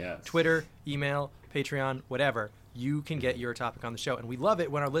say. Yes. Twitter, email, Patreon, whatever. You can get your topic on the show. And we love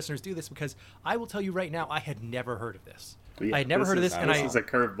it when our listeners do this, because I will tell you right now, I had never heard of this. Yeah, I had never heard of this, and This I... is a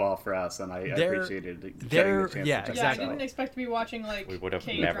curveball for us, and I They're- appreciated getting they're- the chance yeah, to check Yeah, I exactly. didn't expect to be watching like We would have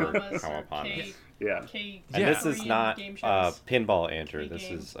K-dramas never come or upon K, this. Yeah. K And Yeah. this is Korean not game shows. Pinball Andrew. This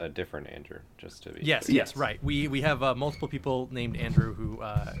K-game. is a different Andrew, just to be Yes, clear. yes, right. We have multiple people named Andrew who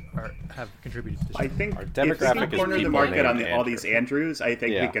have contributed to the show. I think Our if demographic we is corner the people market on named all these Andrews, I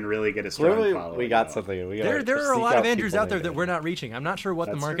think Yeah. we can really get a strong Clearly, following. we got though. something. We There gotta are a seek lot of out Andrews people out there named that we're Andrew. not reaching. I'm not sure what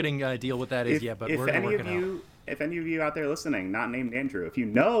the That's true. marketing deal with that is yet, but we're any working of out. you, if any of you out there listening, not named Andrew, if you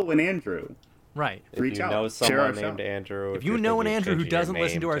know an Andrew, Right. If reach you out, know share our someone named show. Andrew, If you you're know an thinking of Andrew who changing your doesn't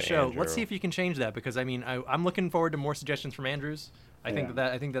listen to name our show, Andrew, let's see if you can change that, because I mean, I'm looking forward to more suggestions from Andrews. I think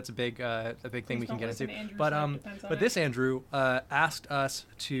Yeah. I think that's a big thing Please we can don't get listen into. to Andrews, But that depends on but it. this Andrew asked us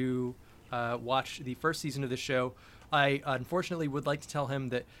to watch the first season of the show. I unfortunately would like to tell him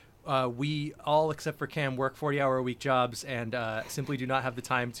that we all, except for Cam, work 40-hour-a-week jobs and simply do not have the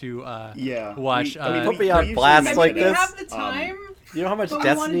time to yeah, watch. Don't be on usually blast mention like it. we this. have the time, You know how much but we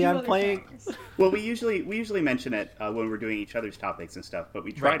want to Destiny do I'm other playing? things. Well, we usually mention it when we're doing each other's topics and stuff, but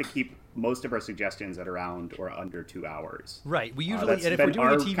we try Right. to keep most of our suggestions at around or under 2 hours. Right. We usually, that's and if we're been doing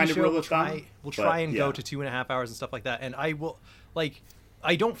a our TV kind of show, rule we'll of thumb, try but, and go yeah. to 2.5 hours and stuff like that. And I will,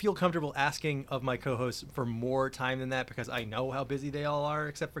 I don't feel comfortable asking of my co-hosts for more time than that, because I know how busy they all are,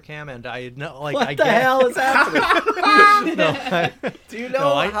 except for Cam, and I know, like, What I the get. hell is happening? No, I- Do you know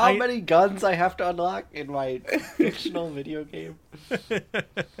No, how I- many guns I have to unlock in my fictional video game?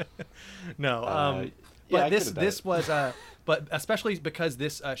 no. Yeah, But I this could've done this it. was but especially because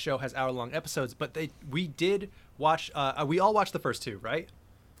this show has hour-long episodes. But we did watch. We all watched the first 2, right?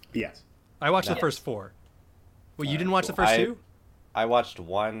 Yes. I watched the Yes. first 4. Well, you Alright, didn't watch the cool. first I- 2? I watched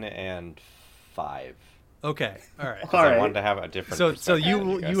 1 and 5. Okay. All right. 'Cause All I right. wanted to have a different. So perspective you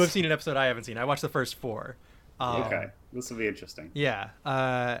than guys. you have seen an episode I haven't seen. I watched the first 4. Okay, this will be interesting. Yeah.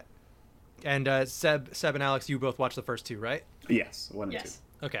 And Seb and Alex, you both watched the first 2, right? Yes, 1 and Yes.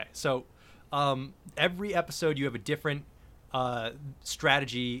 Okay. So every episode you have a different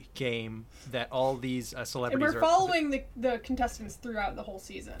strategy game that all these And celebrities we're are following the contestants throughout the whole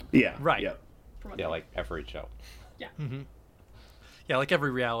season. 2. Yeah. Right. Yep. for one Yeah, thing. like every show. Yeah. Yeah, like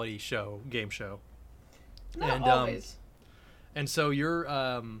every reality show, game show. Not And, always. And so you're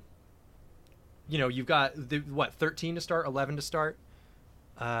you've got 13 to start, 11 to start.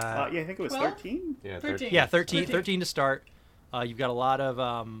 Yeah, I think it was 12? 13. Yeah, 13. Yeah, 13 13. to start. You've got a lot of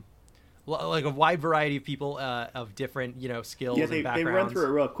like a wide variety of people of different skills Yeah, and they backgrounds. run through it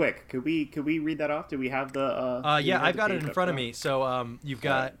real quick. Could we read that off? Do we have the? do we Yeah, have I've the got it page in up front of me. So you've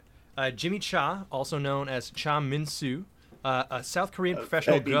got Jimmy Cha, also known as Cha Min-soo, a South Korean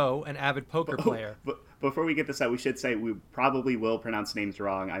professional I mean- Go and avid poker player. before we get this out, we should say we probably will pronounce names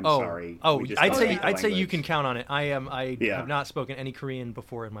wrong. I'm sorry. Oh, We just I'd don't say speak the I'd say you language. can count on it. I Yeah. have not spoken any Korean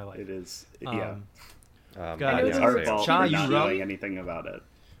before in my life. It is, Um, yeah. God, And it's yeah. our fault Cha for not Yu-rung? knowing anything about it.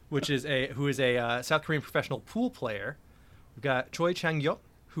 who is a South Korean professional pool player. We've got Choi Chang-yeok,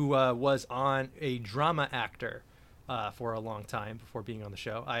 who was on a drama actor for a long time before being on the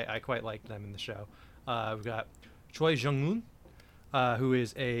show. I quite liked them in the show. We've got Choi Jung-moon, who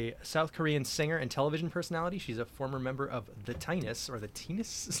is a South Korean singer and television personality. She's a former member of the Tinus, or the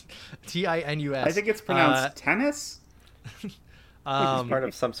Tinus, Tinus. I think it's pronounced tennis. He's part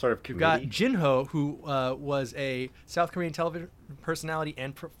of some sort of We've got committee. Jinho, who was a South Korean television personality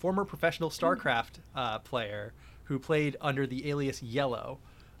and former professional StarCraft player who played under the alias Yellow.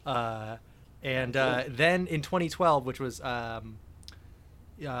 Then in 2012, which was a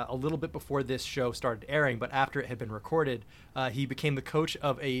little bit before this show started airing, but after it had been recorded, he became the coach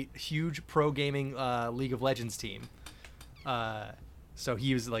of a huge pro gaming League of Legends team. So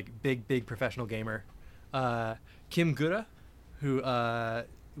he was like big professional gamer. Kim Gura, who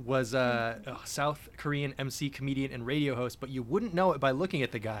was a South Korean MC, comedian, and radio host, but you wouldn't know it by looking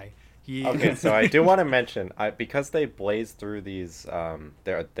at the guy. Okay, so I do want to mention, because they blaze through these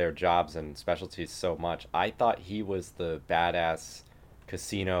their jobs and specialties so much, I thought he was the badass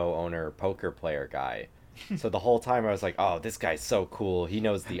casino owner, poker player guy. So the whole time I was like, oh, this guy's so cool. He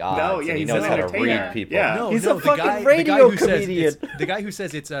knows the odds. yeah, and he he's knows an how to entertainer. read people. Yeah. No, He's no, a fucking the guy radio who says comedian. the guy who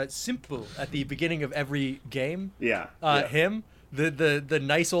says it's simple at the beginning of every game. Yeah. Him, the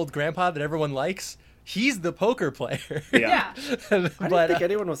nice old grandpa that everyone likes. He's the poker player. Yeah. I didn't but think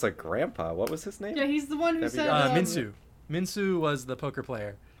anyone was a grandpa. What was his name? Yeah, he's the one who That'd be said awesome. Minsu was the poker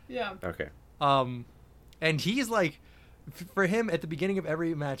player. Yeah. Okay. And he's like, for him at the beginning of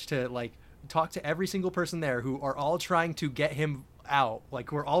every match to like talk to every single person there who are all trying to get him out,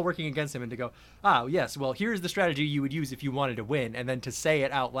 like we're all working against him, and to go, oh yes, well here's the strategy you would use if you wanted to win, and then to say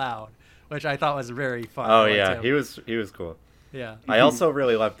it out loud, which I thought was very fun. Oh I liked yeah, him. he was cool. Yeah. I also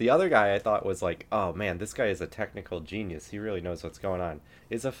really loved the other guy. I thought was like, oh man, this guy is a technical genius. He really knows what's going on.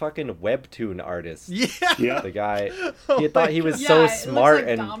 Is a fucking webtoon artist. Yeah. Yeah. The guy, Oh he my thought he was God. Yeah, so it looks smart like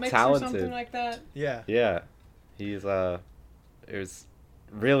and Domix talented. or something like that. Yeah. Yeah, he's it was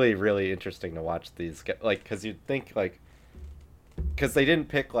really really interesting to watch these like, because you'd think like, because they didn't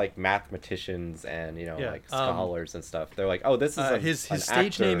pick like mathematicians and Yeah, like scholars and stuff. They're like, oh, this is his an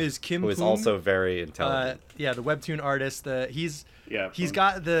stage actor name is Kim who is Poon. also very intelligent. Yeah, the webtoon artist. He's Yeah.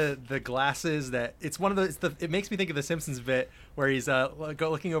 got the glasses that it makes me think of the Simpsons bit where he's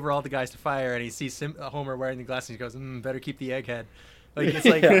looking over all the guys to fire, and he sees Homer wearing the glasses, and he goes, better keep the egghead. Like it's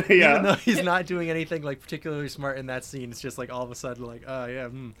like Yeah. even though he's not doing anything like particularly smart in that scene, it's just like all of a sudden like, oh yeah,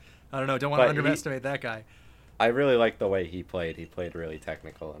 I don't know, don't want to But underestimate that guy. I really liked the way he played. He played really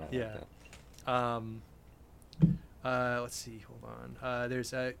technical, and I liked that. Let's see, hold on.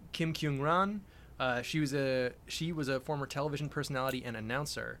 There's Kim Kyung-ran. She was a former television personality and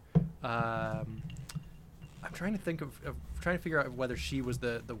announcer. I'm trying to think of trying to figure out whether she was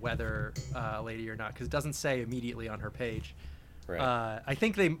the weather lady or not, because it doesn't say immediately on her page. Right. I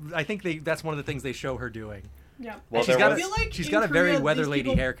think they that's one of the things they show her doing. Yeah. Well, And there I was- feel like she's in got a very Korea, weather these lady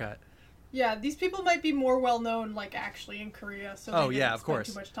people- haircut. Yeah, these people might be more well known, like actually in Korea. So Oh, they yeah, didn't of spend course.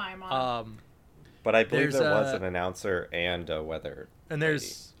 Too much time on. it. But I believe There's, there was an announcer and a weather. And lady.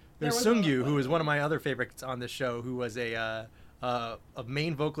 there's There was Sungyu, a- who is one of my other favorites on this show, who was a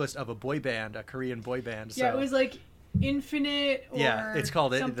main vocalist of a boy band, a Korean boy band. yeah, so, it was like Infinite. Or yeah, it's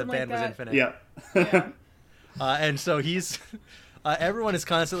called it. something The like band was that. Infinite. Yeah. Yeah. And so he's. Everyone is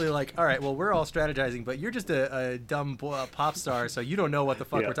constantly like, all right, well, we're all strategizing, but you're just a dumb pop star, so you don't know what the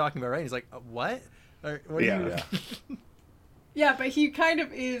fuck Yeah. we're talking about, right? And he's like, what? Or, what Yeah. do you... Yeah. Yeah, but he kind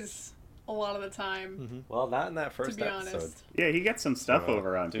of is a lot of the time. Mm-hmm. Well, not in that To first be episode. honest. Yeah, he gets some stuff So,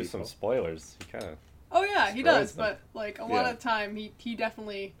 over on do people. some spoilers. He kind of. Oh yeah, he Destroys does. them. But like a lot Yeah. of the time, he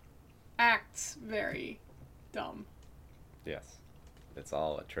definitely acts very dumb. Yes. It's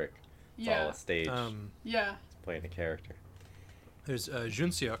all a trick. It's Yeah. all a stage. Yeah. It's playing a character. There's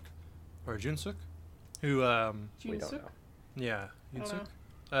Junseok, or Junsuk, who, We don't Junsuk? know. yeah, I don't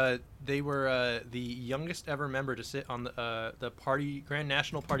Junsuk. They were the youngest ever member to sit on the Grand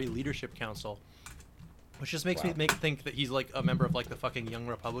National Party Leadership Council, which just makes me Wow. think that he's like a member of like the fucking Young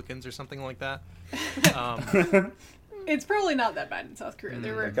Republicans or something like that. It's probably not that bad in South Korea.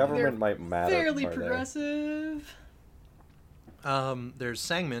 They were The government they're might matter. fairly more there. progressive. There's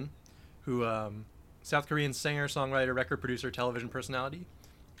Sangmin, who South Korean singer, songwriter, record producer, television personality,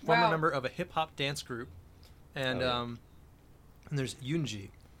 former Wow. member of a hip hop dance group, and Oh, yeah. and there's Yoonji.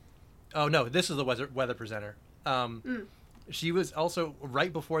 Oh no, this is the weather presenter. She was also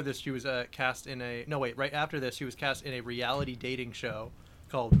right before this. She was cast in a right after this. She was cast in a reality dating show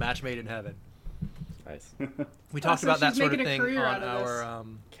called Match Made in Heaven. Nice. We talked so about that she's sort of making a thing career on out of this. our.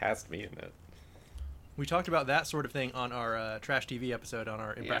 Cast me in it. We talked about that sort of thing on our Trash TV episode, on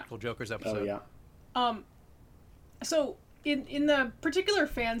our Impractical Jokers episode. Oh yeah. So in the particular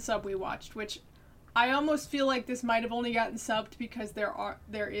fan sub we watched, which I almost feel like this might have only gotten subbed because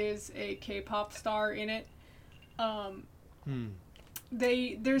there is a K-pop star in it.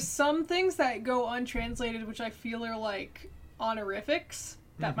 There's some things that go untranslated, which I feel are like honorifics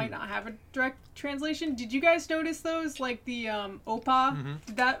that might not have a direct translation. Did you guys notice those? Like the Oppa?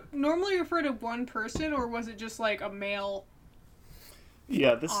 Did that normally refer to one person, or was it just like a male?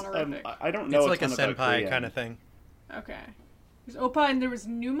 Yeah, this Honorific. I don't know. It's like a ton about senpai Korean. kind of thing. Okay. There's Oppa and there was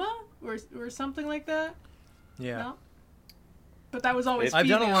Numa or something like that. Yeah. No? But that was always I've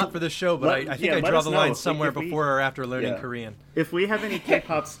done a female. lot for this show, but I think I let draw us the know line if we- somewhere if we- before or after learning yeah. Korean. If we have any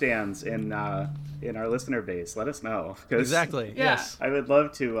K-pop stands in our listener base, let us know. 'cause Exactly. Yeah. Yes. I would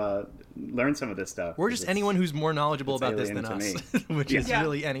love to learn some of this stuff. Or 'cause just it's- anyone who's more knowledgeable it's about this than alien us, to which is Yeah.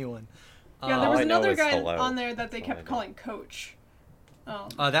 really anyone. Yeah, there All was I know another is guy hello. on there that they All I kept know. calling Coach.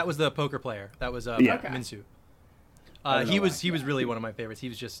 That was the poker player. That was Yeah. Okay. Minsu. I don't He know was why. he was really one of my favorites. He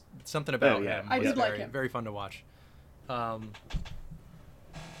was just something about yeah. him. I was did like very, him. Very fun to watch.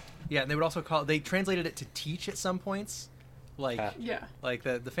 Yeah, and they would also they translated it to teach at some points, like Yeah. like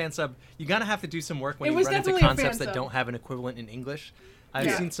the fan sub. You gotta have to do some work when It you was run into definitely a fan concepts that sub. don't have an equivalent in English. I've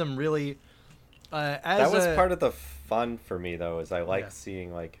Yeah. seen some really. That was part of the fun for me, though, is I like Yeah.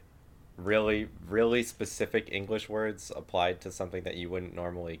 seeing like really, really specific English words applied to something that you wouldn't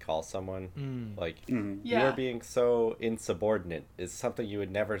normally call someone. Like, Mhm. Yeah. you're being so insubordinate is something you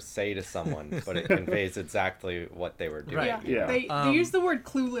would never say to someone, but it conveys exactly what they were doing. Right. Yeah. Yeah. They use the word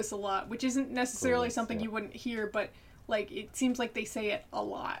clueless a lot, which isn't necessarily Clueless, something yeah. you wouldn't hear, but like it seems like they say it a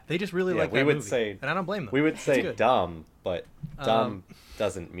lot. They just really Yeah, like we that would movie, say- and I don't blame them. We would It's say good. dumb, but dumb Um,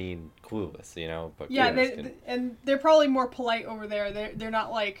 doesn't mean clueless, you know? But Yeah, clueless can- and they're probably more polite over there. They're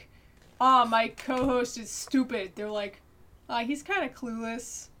not like, "Ah, my co-host is stupid." They're like, "He's kind of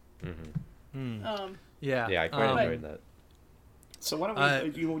clueless." Mhm. Yeah. Yeah, I quite But- enjoyed that. So why don't we?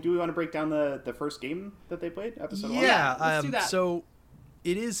 Do we want to break down the first game that they played? Episode one? Yeah, let's do that. so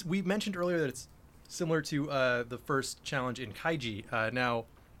it is. We mentioned earlier that it's similar to the first challenge in Kaiji. Now,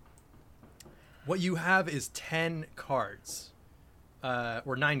 what you have is 10 cards,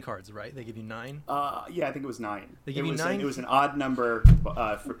 or 9 cards, right? They give you 9. Yeah, I think it was 9. They give it you was 9? It was an odd number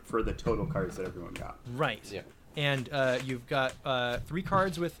for the total cards that everyone got. Right. Yeah. And you've got 3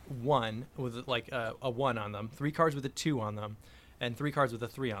 cards with 1, with like a 1 on them, 3 cards with a 2 on them, and 3 cards with a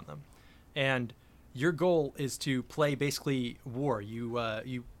 3 on them. And your goal is to play basically war.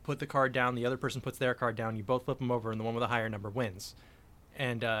 You put the card down, the other person puts their card down, you both flip them over, and the one with a higher number wins.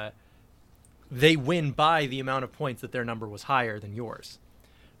 And they win by the amount of points that their number was higher than yours.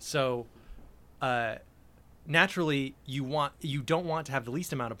 So naturally, you don't want to have the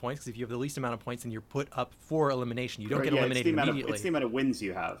least amount of points, because if you have the least amount of points, then you're put up for elimination. You don't get eliminated immediately. It's the amount of wins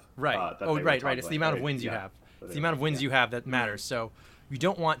you have. Right. that they were Right. talking It's the about, amount of right? wins you Yeah. have. It's the amount of wins you have that matters. So you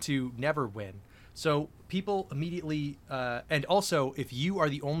don't want to never win. So people immediately, and also if you are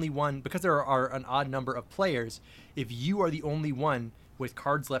the only one, because there are an odd number of players, if you are the only one with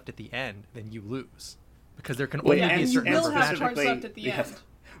cards left at the end, then you lose, because there can only Wait, be a and certain you number will of have matches. cards specifically- left at the yes. end.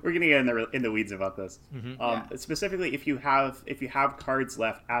 We're gonna get in the weeds about this. Yeah. Specifically, if you have cards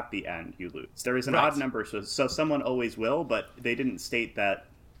left at the end, you lose. There is an Right. odd number, so someone always will, but they didn't state that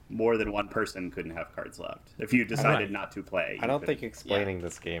more than one person couldn't have cards left. If you decided Right. not to play, I don't you think could- explaining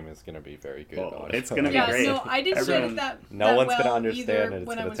this game is going to be very good. Oh, on it's it. gonna be Yeah, great. so I didn't get Everyone- it that No that one's well going to understand either it. It's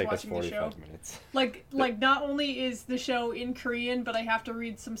when I going to was take us watching the show. 45 minutes. Like not only is the show in Korean, but I have to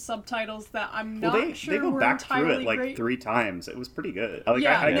read some subtitles that I'm Well, not they sure go were back through entirely it like great. 3 times. It was pretty good.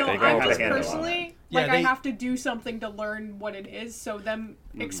 Yeah, I no, they go I over just it. personally Yeah, I they- have to do something to learn what it is. So them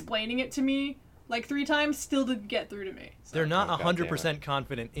explaining it to me like 3 times still didn't get through to me. So. They're not Oh, God 100%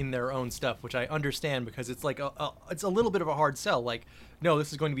 confident in their own stuff, which I understand, because it's like it's a little bit of a hard sell. Like, no,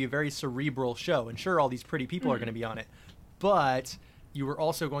 this is going to be a very cerebral show, and sure, all these pretty people are going to be on it, but you were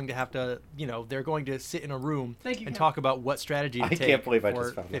also going to have to, they're going to sit in a room Thank you, and Ken. talk about what strategy to I take can't believe I for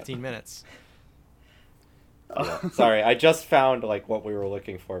just found that. 15 minutes. Yeah. Sorry, I just found like what we were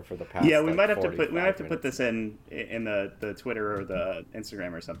looking for the past. Yeah, we like, might have to 45 put minutes. this in the Twitter or the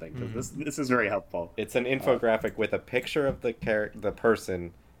Instagram or something, because this is very helpful. It's an infographic with a picture of the the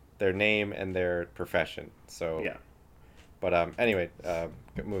person, their name, and their profession. So Yeah. But anyway,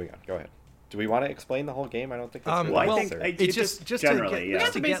 moving on. Go ahead. Do we want to explain the whole game? I don't think that's really Well, I necessary. think It's just generally, to yeah. get,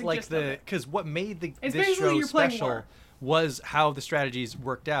 just to The get basic like gist of it. because what made It's this basically show you're playing special war. was how the strategies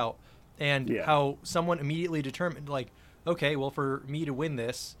worked out, and how someone immediately determined, like, okay, well, for me to win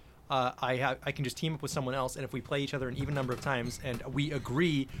this, I can just team up with someone else, and if we play each other an even number of times, and we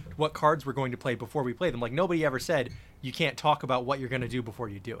agree what cards we're going to play before we play them, like nobody ever said you can't talk about what you're going to do before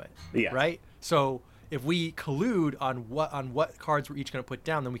you do it, right? So if we collude on what cards we're each going to put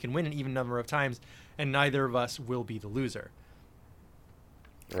down, then we can win an even number of times, and neither of us will be the loser.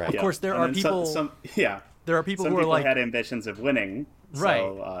 Right. Of course, there are people. There are people who are like had ambitions of winning, right?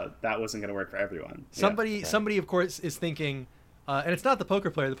 So that wasn't going to work for everyone. Somebody, of course, is thinking, and it's not the poker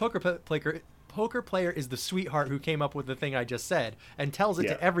player. The poker player is the sweetheart who came up with the thing I just said and tells it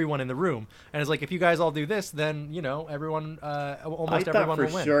to everyone in the room, and is like, if you guys all do this, then everyone, almost everyone will win. I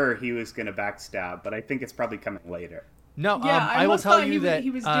thought for sure he was going to backstab, but I think it's probably coming later. No, I will tell you that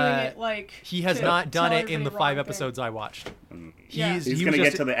he was doing it like he has not done it in the 5 episodes I watched. He's going to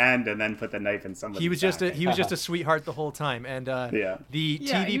get to the end and then put the knife in somebody's He was just a sweetheart the whole time, and the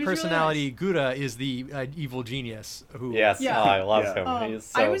TV personality really nice. Gura is the evil genius who. Yes, I love him. He's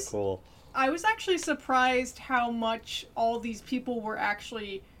so cool. I was actually surprised how much all these people were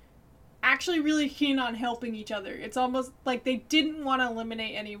actually really keen on helping each other. It's almost like they didn't want to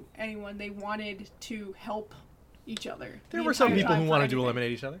eliminate anyone. They wanted to help each other. There were some people who wanted to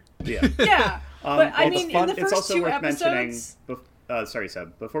eliminate each other. Yeah. But I mean, in the it's first also 2 worth episodes... sorry,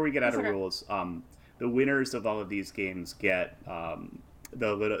 Seb. Before we get out of rules, the winners of all of these games get what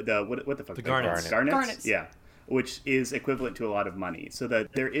the fuck? The garnets. Garnets? Yeah. Which is equivalent to a lot of money. So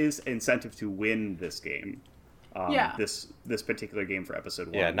that there is incentive to win this game. This particular game for episode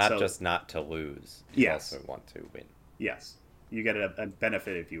 1. Yeah, not just not to lose. You also want to win. Yes. You get a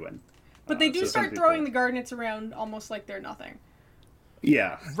benefit if you win. But they do start throwing the garnets around almost like they're nothing.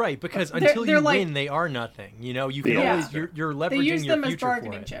 Yeah. Right, because until you win, they are nothing. You can always you're leveraging your future for it. They use them as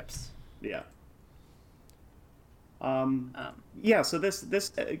bargaining chips. Yeah. So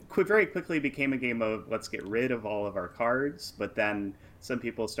this very quickly became a game of let's get rid of all of our cards, but then some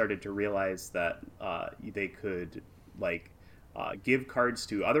people started to realize that they could give cards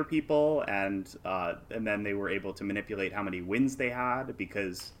to other people, and then they were able to manipulate how many wins they had,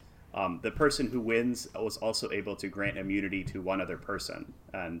 because the person who wins was also able to grant immunity to one other person,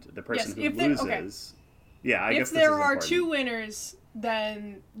 and the person who loses. I guess if there are 2 winners,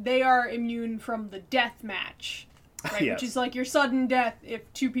 then they are immune from the death match. Right, which is like your sudden death if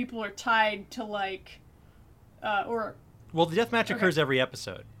 2 people are tied to Well, the death match occurs every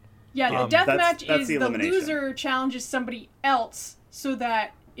episode. Yeah, the death match is the loser challenges somebody else so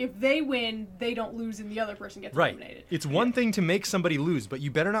that if they win, they don't lose and the other person gets eliminated. It's one thing to make somebody lose, but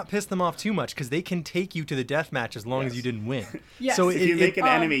you better not piss them off too much, because they can take you to the death match as long as you didn't win. So if you make an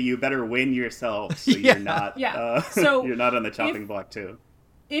enemy, you better win yourself, so you're not so you're not on the chopping block too.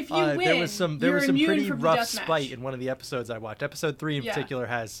 If you win, there was some pretty rough spite match. in one of the episodes I watched. Episode 3 in particular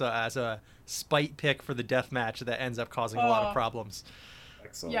has a spite pick for the death match that ends up causing a lot of problems.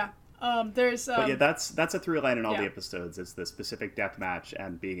 Excellent. Yeah. There's but that's a through line in all the episodes. It's the specific death match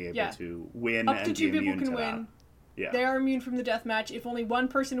and being able to win up and to 2 be people immune can to win. That. They are immune from the death match. If only one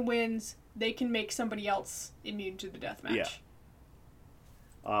person wins, they can make somebody else immune to the death match.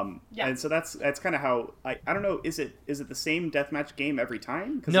 And so that's kind of how I don't know. Is it the same deathmatch game every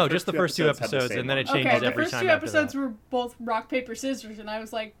time? No, just the first 2 episodes, and then it changes every time. The first 2 episodes were both rock paper scissors, and I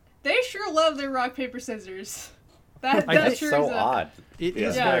was like, they sure love their rock paper scissors. That sure so is odd. It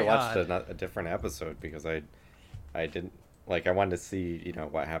is very odd. I watched a different episode because I didn't I wanted to see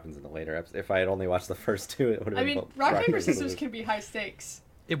what happens in the later episodes. If I had only watched the first 2, it would have been. Rock paper scissors can be high stakes.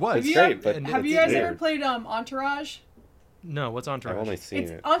 It was great, but have you guys ever played Entourage? No, what's Entourage? I've only seen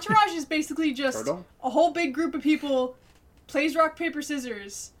it. Entourage is basically just a whole big group of people plays rock, paper,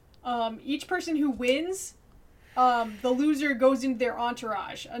 scissors. Each person who wins, the loser goes into their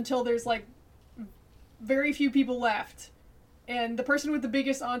entourage until there's very few people left. And the person with the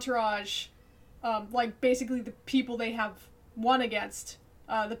biggest entourage, basically the people they have won against,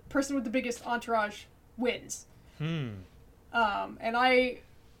 the person with the biggest entourage wins. And I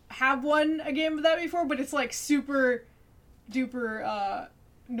have won a game of that before, but it's super duper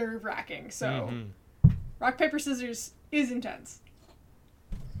nerve-wracking. So rock, paper, scissors is intense.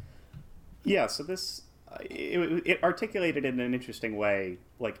 Yeah, so this it articulated in an interesting way,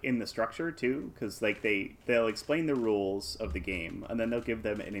 in the structure too, because they'll explain the rules of the game, and then they'll give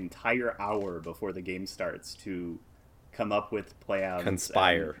them an entire hour before the game starts to come up with plans.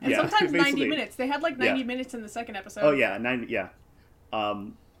 Conspire. And sometimes 90 minutes. They had 90 minutes in the second episode. Oh yeah, 90. Yeah.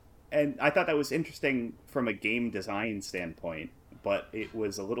 And I thought that was interesting from a game design standpoint, but it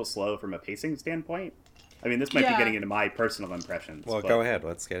was a little slow from a pacing standpoint. I mean, this might be getting into my personal impressions. Well, go ahead.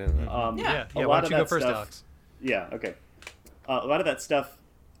 Let's get into it. Why don't you go first, Alex? Yeah, okay. a lot of that stuff,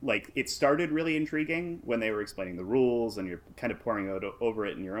 like, it started really intriguing when they were explaining the rules, and you're kind of pouring over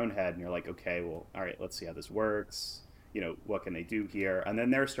it in your own head, and you're like, okay, well, all right, let's see how this works. What can they do here? And then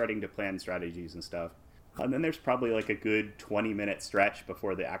they're starting to plan strategies and stuff. And then there's probably like a good 20-minute stretch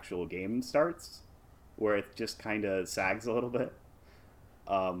before the actual game starts, where it just kind of sags a little bit.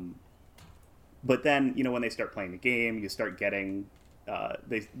 But then, when they start playing the game, you start getting,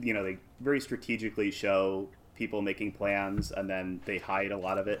 they very strategically show people making plans, and then they hide a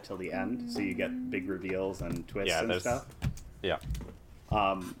lot of it till the end, so you get big reveals and twists and stuff. Yeah.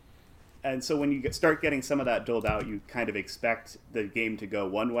 And so when you start getting some of that doled out, you kind of expect the game to go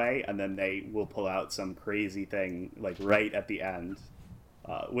one way, and then they will pull out some crazy thing, like, right at the end,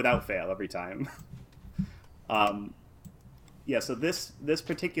 without fail every time. So this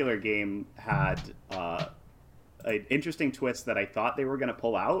particular game had an interesting twist that I thought they were going to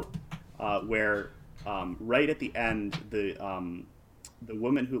pull out, where right at the end, the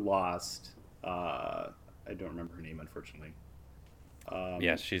woman who lost, I don't remember her name, unfortunately.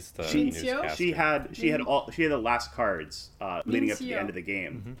 She's the Mincio? newscaster. She had the last cards leading up to the Mincio. end of the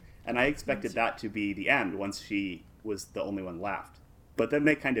game, and I expected that to be the end once she was the only one left. But then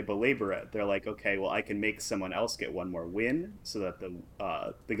they kind of belabor it. They're like, okay, well, I can make someone else get one more win, so that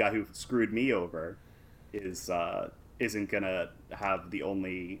the guy who screwed me over isn't gonna have the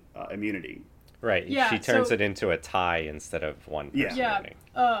only immunity. Right. Yeah, she turns so- it into a tie instead of one person Yeah.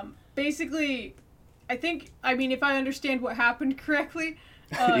 winning. Basically, if I understand what happened correctly,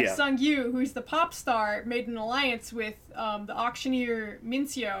 Yeah. Sung Yu, who's the pop star, made an alliance with the auctioneer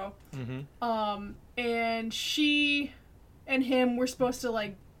Mincio, and she and him were supposed to,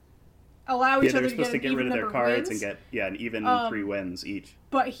 like, allow each They other were to supposed get to an get rid even of their number of cards wins. and get an even 3 wins each.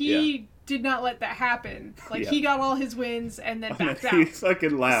 But he did not let that happen. Like, he got all his wins and then backed out. He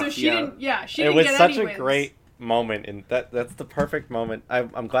fucking laughed. So she didn't. Yeah, she It didn't was get such any a wins. great moment, and that's the perfect moment.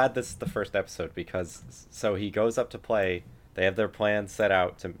 I'm glad this is the first episode, because so he goes up to play. They have their plan set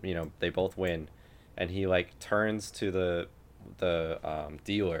out to, they both win, and he, like, turns to the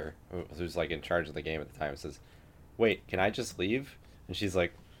dealer who's, like, in charge of the game at the time and says, "Wait, can I just leave?" And she's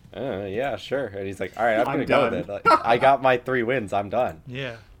like, "Yeah, sure." And he's like, "All right, I'm gonna go done." then. Like, I got my 3 wins. I'm done.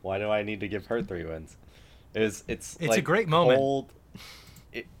 Yeah. Why do I need to give her 3 wins?" It's a like great moment. cold.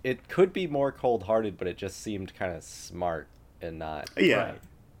 It could be more cold-hearted, but it just seemed kind of smart and not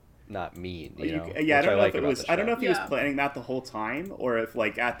not mean. I don't know which if it about was. the I don't know show. if he was planning that the whole time, or if,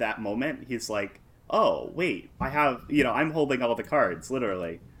 like, at that moment he's like, "Oh wait, I have I'm holding all the cards,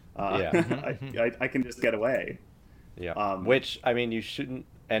 literally. I can just get away." Yeah. Which, I mean, you shouldn't,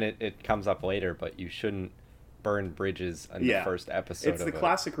 and it comes up later, but you shouldn't burn bridges in the first episode. It's of the it.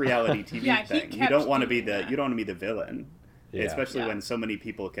 classic reality TV Yeah, he thing. You kept don't want to be doing that. you don't want to be the villain. Yeah. Especially when so many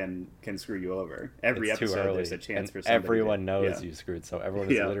people can screw you over. Every It's too episode, early, there's a chance and for somebody everyone knows yeah. you screwed, so everyone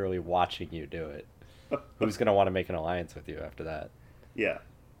is Yeah. literally watching you do it. Who's gonna want to make an alliance with you after that? Yeah.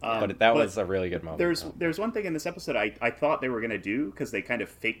 But that was a really good moment. There's one thing in this episode I thought they were going to do, because they kind of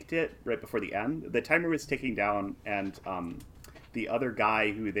faked it right before the end. The timer was ticking down, and the other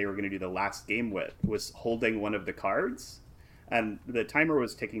guy who they were going to do the last game with was holding one of the cards. And the timer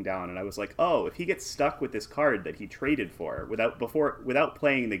was ticking down, and I was like, oh, if he gets stuck with this card that he traded for without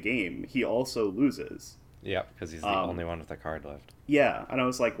playing the game, he also loses. Yeah, because he's the only one with the card left. Yeah, and I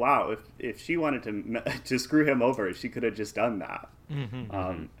was like, wow, if she wanted to screw him over, she could have just done that.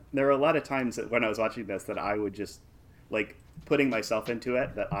 There were a lot of times that when I was watching this that I would just, like, putting myself into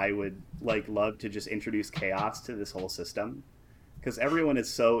it, that I would, like, love to just introduce chaos to this whole system, because everyone is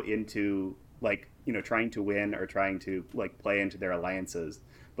so into, like, trying to win or trying to, like, play into their alliances,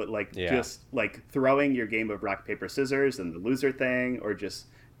 but, like, just, like, throwing your game of rock paper scissors and the loser thing, or just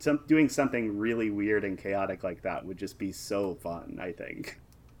doing something really weird and chaotic like that would just be so fun, I think.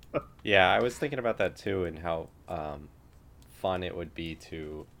 Yeah, I was thinking about that too, and how fun it would be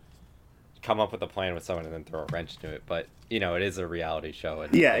to come up with a plan with someone and then throw a wrench into it. But it is a reality show,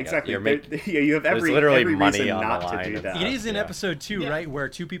 and Yeah, exactly. You have there's every literally money reason on the not line to do and that. stuff. It is in Yeah. episode 2, Yeah. right, where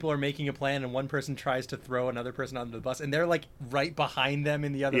 2 people are making a plan and one person tries to throw another person onto the bus, and they're, like, right behind them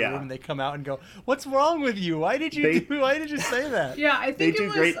in the other Yeah. room, and they come out and go, "What's wrong with you? Why did you say that?" Yeah, I They think do it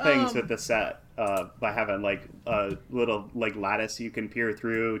was, great things with the set by having, like, a little, like, lattice you can peer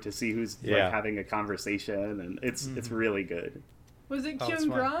through to see who's Yeah. like having a conversation, and it's really good. Was it Oh, it's Kyung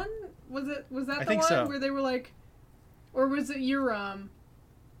fun. Gran? Was that I the think one so. where they were like, or was it Yuram?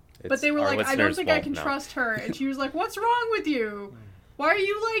 But It's- they were our like, I don't listeners think I won't can know. trust her, and she was like, "What's wrong with you? Why are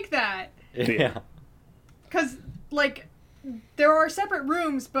you like that?" Yeah. Because, like, there are separate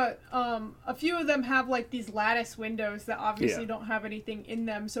rooms, but a few of them have, like, these lattice windows that obviously Yeah. don't have anything in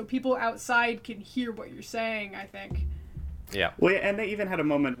them, so people outside can hear what you're saying, I think. Yeah. Well, and they even had a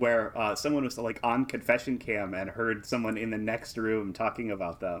moment where someone was like on confession cam and heard someone in the next room talking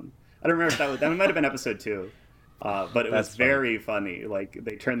about them. I don't remember if that might have been episode 2, but it was That's funny. very funny. Like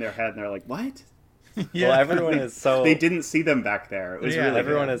they turned their head and they're like, "What?" Well, everyone is so They didn't see them back there. It was Yeah, really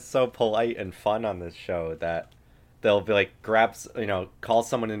everyone good. is so polite and fun on this show that they'll be like call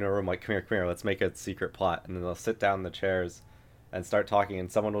someone into a room like, come here, let's make a secret plot, and then they'll sit down in the chairs and start talking,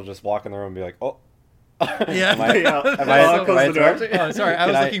 and someone will just walk in the room and be like, oh. Yeah. am I, Yeah. am I, I'll am close I the door. interrupting? Oh, sorry. I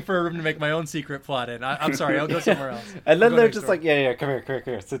Can was looking for a room to make my own secret plot in. I'm sorry. I'll go somewhere else. And I'll then go they're next just door. like, yeah, come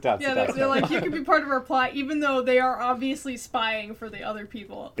here, sit down, Yeah, sit they're, down. they're like, you can be part of our plot, even though they are obviously spying for the other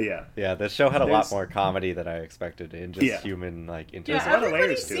people. Yeah. Yeah, the show had a lot There's- more comedy than I expected in just Yeah. human like Yeah, a lot interaction. of everybody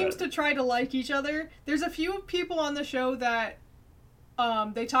layers to seems it. to try to like each other. There's a few people on the show that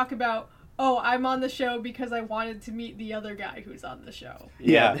they talk about, oh, I'm on the show because I wanted to meet the other guy who's on the show.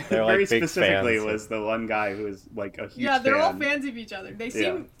 Yeah, they're like very big specifically fans. was the one guy who was like a huge Yeah, they're all fan. fans of each other. They Yeah.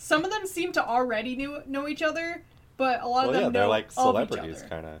 seem some of them seem to already know each other, but a lot of Well, yeah, them they're know like of each celebrities, other.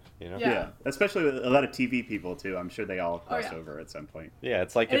 kind of, you know. Yeah. Yeah, especially with a lot of TV people too. I'm sure they all Oh, cross yeah. over at some point. Yeah,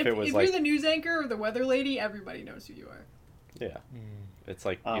 it's like And if it was if like you're the news anchor or the weather lady, everybody knows who you are. yeah, it's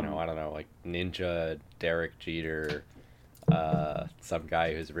like Um, I don't know, like Ninja, Derek Jeter, some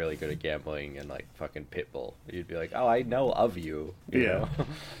guy who's really good at gambling, and like fucking Pitbull. You'd be like, oh, I know of you. You Yeah.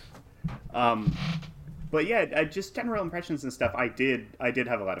 know? But yeah, just general impressions and stuff. I did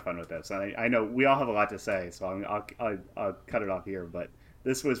have a lot of fun with this. I know we all have a lot to say, so I'll cut it off here. But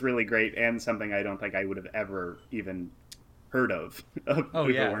this was really great and something I don't think I would have ever even heard of if Oh,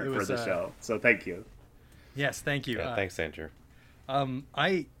 it yeah, weren't it for was, the show. So thank you. Yes, thank you. Yeah, thanks, Andrew.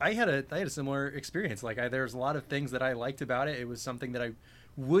 I had a similar experience. Like there's a lot of things that I liked about it. It was something that I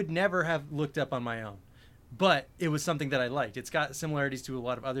would never have looked up on my own, but it was something that I liked. It's got similarities to a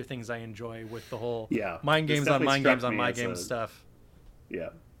lot of other things I enjoy with the whole Yeah, mind this games on definitely mind struck games on me my as games a- stuff. Yeah.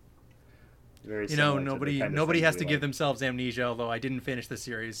 Very You know, similar to the nobody kind of nobody things has we to give like. themselves amnesia. Although I didn't finish the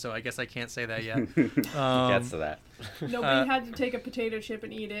series, so I guess I can't say that yet. Gets to that. Nobody had to take a potato chip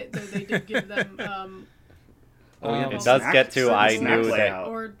and eat it, though they did give them Oh, yeah, It the does snack- get to the I snack knew that- layout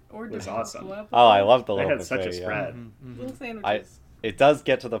or was different awesome. level. Oh, I love the They little had such a buffet, yeah. spread. Little sandwiches. It does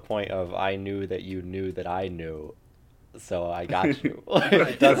get to the point of I knew that you knew that I knew, so I got you.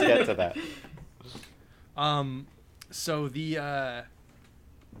 It does get to that. So the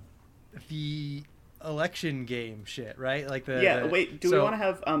election game shit, right? Like Yeah, wait, do we so- want to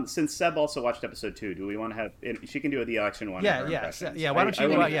have, since Seb also watched episode 2, do we want to have, she can do the election one. Yeah, of her yeah, impressions. yeah. Why don't I you?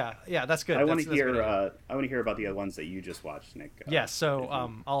 wanna- Yeah, that's good. I want That's to hear, really good. I want to hear about the ones that you just watched, Nick. Yeah, so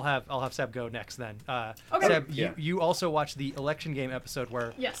I'll have Seb go next then. Okay. Seb, Yeah. you also watched the election game episode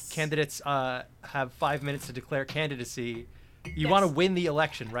where Yes. candidates have 5 minutes to declare candidacy. You Yes. want to win the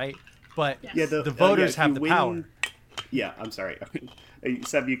election, right? But Yes. Yeah, the voters if have you the win- power. Yeah, I'm sorry.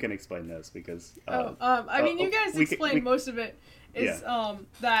 Seb, you can explain this because. I mean, you guys we can- explained we- most of it. Is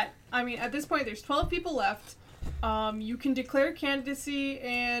that I mean, at this point, there's 12 people left. You can declare candidacy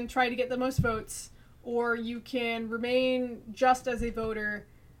and try to get the most votes, or you can remain just as a voter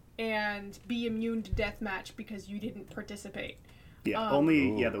and be immune to deathmatch because you didn't participate. Yeah,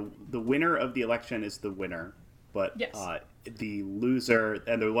 Ooh. the winner of the election is the winner, but Yes. the loser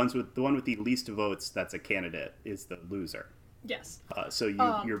and the one with the least votes that's a candidate is the loser. Yes. So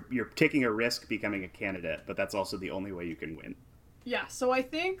you're taking a risk becoming a candidate, but that's also the only way you can win. Yeah. So I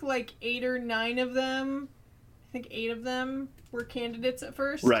think like 8 or 9 of them. I think 8 of them were candidates at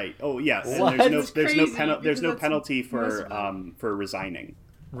first. Right. Oh yes. What? And It's there's crazy there's no because that's penalty most of them. for resigning.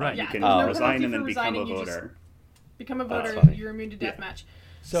 Right. You Yeah, can there's no resign penalty and then for become a resigning, you just- voter. Become a That's voter. funny. You're immune to Yeah. deathmatch.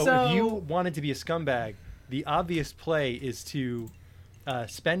 So, So- if you wanted to be a scumbag, the obvious play is to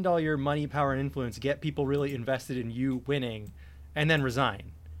spend all your money, power, and influence, get people really invested in you winning, and then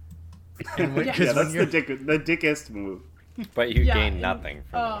resign. And when- Yeah. 'cause Yeah, when that's you're- the dickest move. But you Yeah, gain and, nothing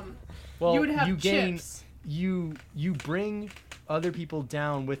from it. well, you would have gain chips. you bring other people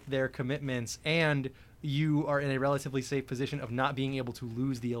down with their commitments, and you are in a relatively safe position of not being able to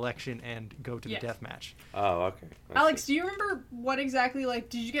lose the election and go to Yes. the death match. Oh, okay. I Alex, see. do you remember what exactly, like,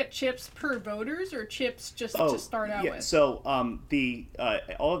 did you get chips per voters or chips just to start out yeah. with? So the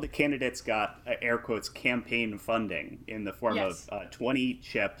all of the candidates got air quotes campaign funding in the form Yes. of 20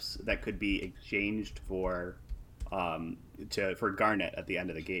 chips that could be exchanged for garnet at the end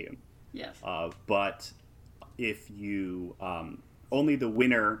of the game. Yes. But if you only the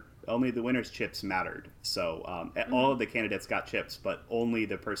winner's chips mattered. So all of the candidates got chips, but only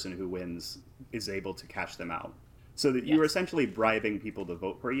the person who wins is able to cash them out. So that you were Yes. essentially bribing people to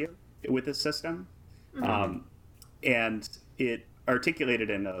vote for you with this system. And it articulated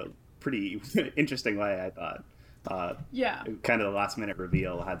in a pretty interesting way, I thought. Yeah. Kind of the last minute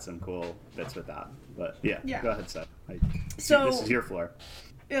reveal had some cool bits with that. But yeah. Go ahead, Seth. So this is your floor.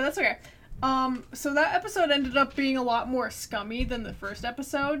 Yeah, that's okay. So that episode ended up being a lot more scummy than the first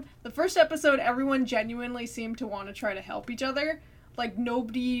episode. The first episode, everyone genuinely seemed to want to try to help each other. Like,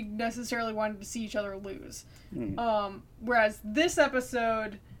 nobody necessarily wanted to see each other lose. Whereas this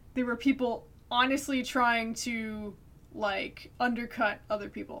episode, there were people honestly trying to, like, undercut other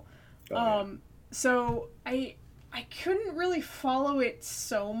people. So I couldn't really follow it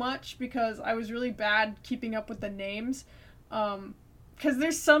so much because I was really bad keeping up with the names. Because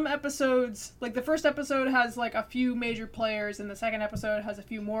there's some episodes, like the first episode has like a few major players and the second episode has a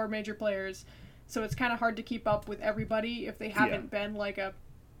few more major players. So it's kind of hard to keep up with everybody if they haven't been like a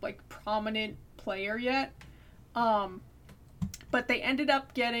prominent player yet. But they ended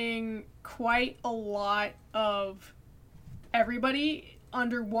up getting quite a lot of everybody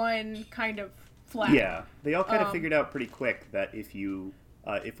under one kind of flag. Yeah, they all kind of figured out pretty quick that if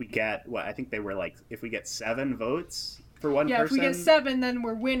we get, I think they were like, if we get 7 votes for one person. Yeah, if we get 7, then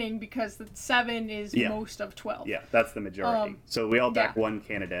we're winning because the 7 is most of 12. Yeah, that's the majority. So we all back one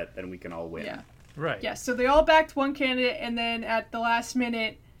candidate, then we can all win. Yeah. Right. Yeah, so they all backed one candidate, and then at the last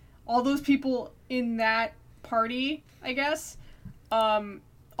minute, all those people in that party, I guess,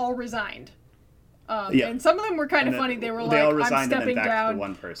 all resigned. And some of them were kind of funny. They were like, I'm stepping down. The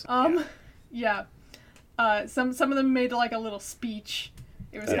one person. Some of them made like a little speech.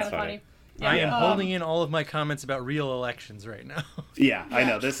 It was kind of funny. Yeah. I am holding in all of my comments about real elections right now. Yeah, I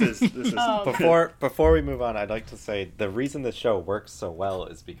know. This is Before we move on, I'd like to say the reason the show works so well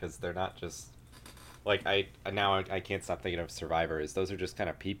is because they're not just like I can't stop thinking of Survivors. Those are just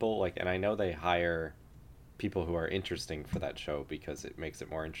kind of people like, and I know they hire people who are interesting for that show because it makes it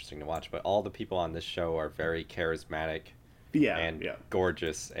more interesting to watch. But all the people on this show are very charismatic,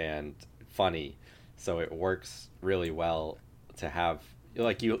 gorgeous and funny, so it works really well to have.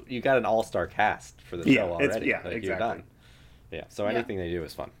 Like you got an all-star cast for the show already. Exactly. You're done. Yeah, so anything they do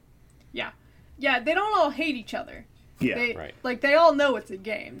is fun. Yeah, they don't all hate each other. Yeah, right. Like they all know it's a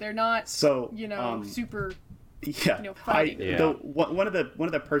game. They're not super. Fighting. One of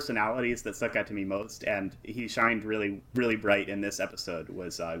the personalities that stuck out to me most, and he shined really, really bright in this episode,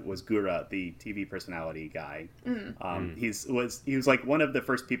 was Gura, the TV personality guy. He was like one of the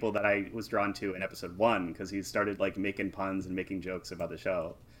first people that I was drawn to in episode 1 because he started like making puns and making jokes about the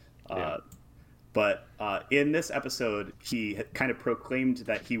show. But in this episode, he kind of proclaimed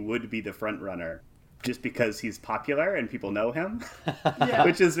that he would be the front runner just because he's popular and people know him,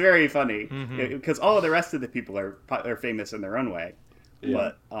 which is very funny because all of the rest of the people are famous in their own way.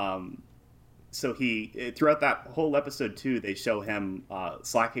 But so he throughout that whole episode too, they show him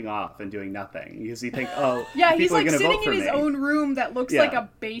slacking off and doing nothing because you think, he's like sitting in his own room that looks like a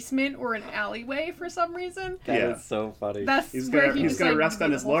basement or an alleyway for some reason. That is so funny. He's gonna rest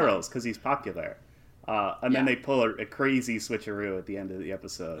on his laurels because he's popular. And then they pull a crazy switcheroo at the end of the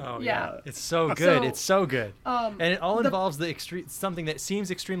episode. Oh yeah, it's so good. It's so good. And it all involves something that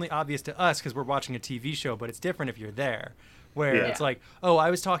seems extremely obvious to us because we're watching a TV show, but it's different if you're there. Where it's like, oh, I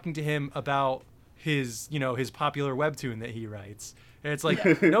was talking to him about his popular webtoon that he writes. And it's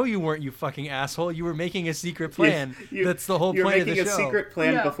like, no, you weren't, you fucking asshole. You were making a secret plan. That's the whole point of the show. You're making a secret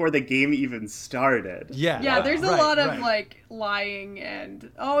plan before the game even started. Yeah, there's a lot of like lying and,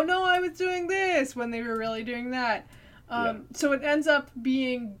 oh no, I was doing this when they were really doing that. So it ends up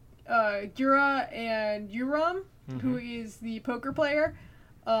being Gura and Yuram, who is the poker player.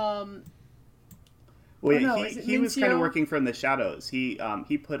 He was kind of working from the shadows. He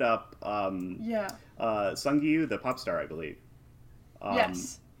put up Sungyu, the pop star, I believe.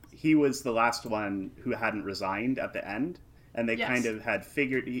 Yes. He was the last one who hadn't resigned at the end, and they kind of had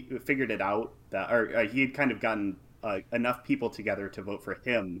figured it out that, he had kind of gotten enough people together to vote for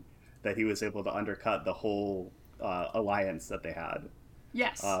him that he was able to undercut the whole alliance that they had.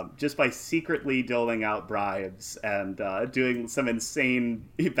 Yes. Just by secretly doling out bribes and doing some insane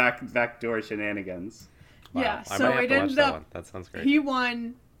backdoor shenanigans. Wow. Yeah, I so might have it to watch ended that up one. That sounds great. He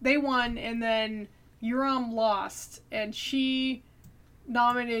won, they won, and then Yuram lost, and she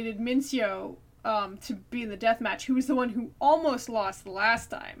nominated Mincio to be in the deathmatch, who was the one who almost lost the last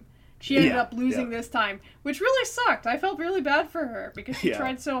time. She ended up losing this time, which really sucked. I felt really bad for her because she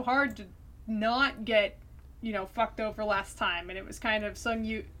tried so hard to not get, fucked over last time, and it was kind of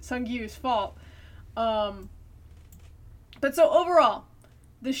Sungyu's fault. But so overall,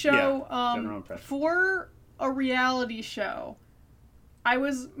 the show, for a reality show, I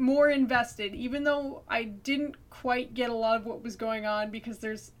was more invested, even though I didn't quite get a lot of what was going on because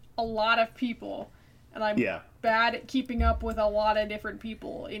there's a lot of people, and I'm bad at keeping up with a lot of different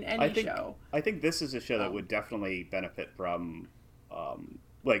people in any show. I think this is a show that would definitely benefit from,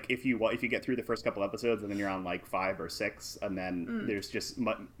 like if you get through the first couple episodes and then you're on like 5 or 6, and then there's just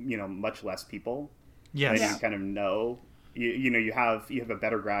much less people. Yes. And you kind of know. You have a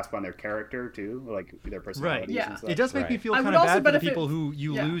better grasp on their character too, like their personalities. Right. Yeah. And stuff. It does make me feel I kind would of also bad for the benefit- people who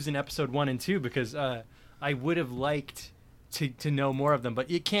you yeah. lose in episode 1 and 2, because I would have liked to know more of them, but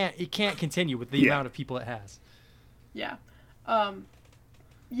it can't continue with the amount of people it has. Yeah.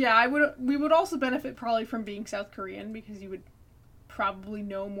 We would also benefit probably from being South Korean, because you would probably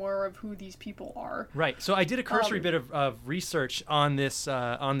know more of who these people are. Right. So I did a cursory bit of research on this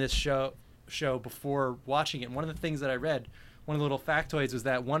show before watching it. And one of the things that I read, one of the little factoids, was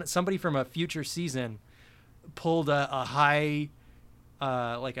that somebody from a future season pulled a high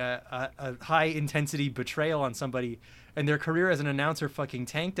high intensity betrayal on somebody, and their career as an announcer fucking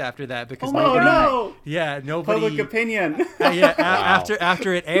tanked after that, because Oh nobody, no! nobody Public opinion. Wow.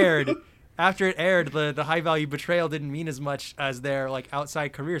 after it aired, the high value betrayal didn't mean as much as their like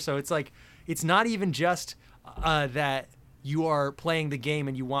outside career. So it's like, it's not even just that you are playing the game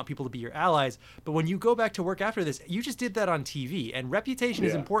and you want people to be your allies, but when you go back to work after this, you just did that on TV, and reputation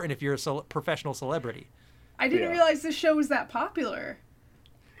is important if you're a professional celebrity. I didn't realize this show was that popular.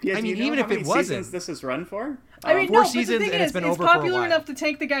 Yeah, I do you mean, know even how if many it wasn't- seasons this is run for? I mean, 4 no, but the seasons, thing and it's is, been it's over for a popular while. enough to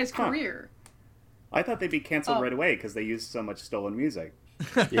tank the guy's career. I thought they'd be canceled Oh. right away because they used so much stolen music.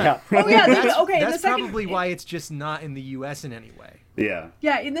 Yeah. Oh yeah, okay. That's the second, probably why it's just not in the U.S. in any way. Yeah.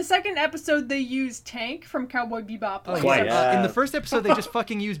 Yeah, in the second episode, they used Tank from Cowboy Bebop. Oh, like, Twice. Yeah. In the first episode, they just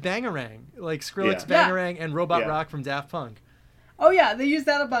fucking used Bangarang, like Skrillex Yeah. Bangarang and Robot Yeah. Rock from Daft Punk. Oh yeah, they used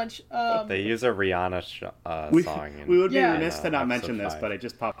that a bunch. They use a Rihanna We, song. we would be Yeah. remiss to not episode mention this, 5. but it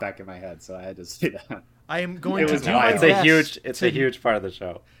just popped back in my head, so I had to say that. I am going It to was do wild. my It's best. a huge part of the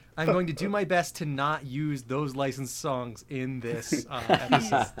show. I'm going to do my best to not use those licensed songs in this episode.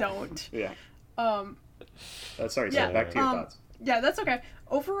 Please don't. Yeah. Sorry, Yeah, so back to your thoughts. Yeah, that's okay.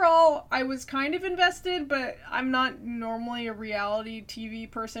 Overall, I was kind of invested, but I'm not normally a reality TV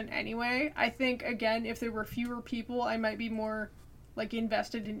person anyway. I think, again, if there were fewer people, I might be more, like,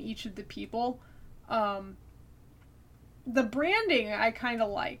 invested in each of the people. The branding, I kind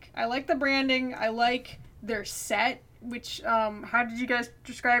of like. I like the branding. I like their set, which, how did you guys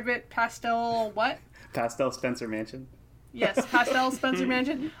describe it? Pastel what? Pastel Spencer Mansion. Yes, Pastel Spencer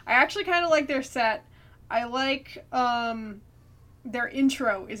Mansion. I actually kind of like their set. I like, their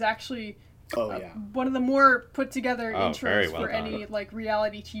intro is actually Oh, yeah. one of the more put together Oh, very intros well for done. any like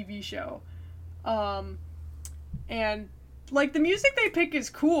reality TV show. And like the music they pick is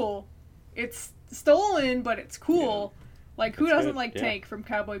cool. It's stolen, but it's cool. Like who It's doesn't good, like yeah. Tank from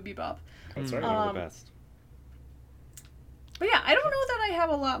Cowboy Bebop? That's One right. of the best. But yeah, I don't know that I have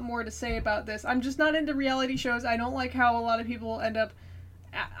a lot more to say about this. I'm just not into reality shows. I don't like how a lot of people end up.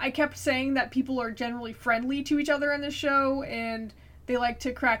 I kept saying that people are generally friendly to each other in this show, and they like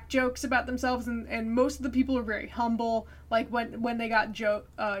to crack jokes about themselves, and most of the people are very humble. Like when they got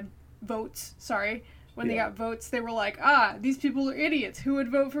votes, sorry. When they Yeah. got votes, they were like, these people are idiots. Who would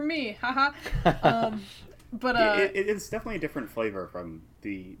vote for me? Haha. But It's definitely a different flavor from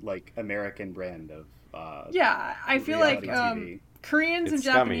the like American brand of yeah, I feel like reality TV. Koreans and It's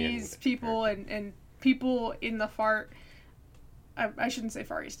scummy Japanese and- people and people in the I shouldn't say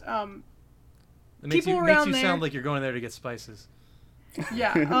Far East. It makes People you, makes around you there- sound like you're going there to get spices.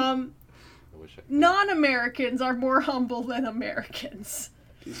 Yeah. I wish I could. Non-Americans are more humble than Americans.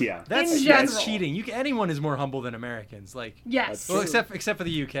 Yeah. That's In that's general. cheating. Anyone is more humble than Americans. Like, Yes. well, except for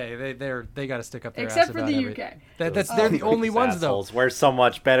the UK, they got to stick up their Except ass for about the everything. UK. They're the only These ones though. assholes. We're so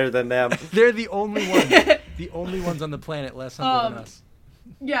much better than them. They're the only ones. The only ones on the planet less humble than us.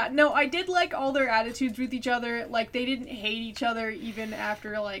 Yeah, no, I did like all their attitudes with each other. Like, they didn't hate each other even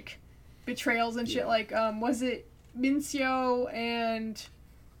after, like, betrayals and shit. Like, was it Mincio and,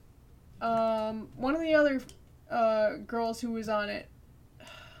 one of the other, girls who was on it?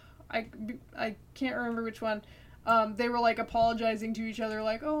 I can't remember which one. They were, like, apologizing to each other,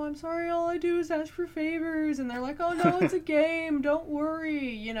 like, oh, I'm sorry, all I do is ask for favors. And they're like, oh, no, it's a game, don't worry,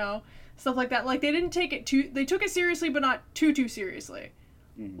 you know? Stuff like that. Like, they didn't take it they took it seriously, but not too seriously.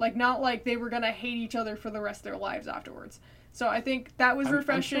 Like, not like they were gonna hate each other for the rest of their lives afterwards. So I think that was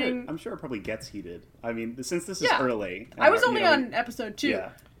refreshing. I'm sure it probably gets heated. I mean, since this is Yeah. early. I was you only know, on episode 2, Yeah.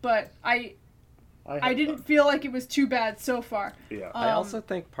 but I had didn't fun. feel like it was too bad so far. Yeah. I also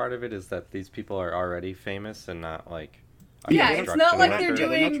think part of it is that these people are already famous and not like. a Yeah, it's construction not like worker. they're they're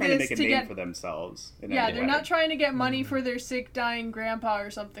doing not trying to this make a to name get- for themselves. In Yeah, any they're way. not trying to get money for their sick dying grandpa or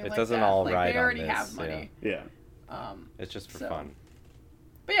something It like doesn't that. all Like ride they on already this, have money. Yeah. It's just for So- fun.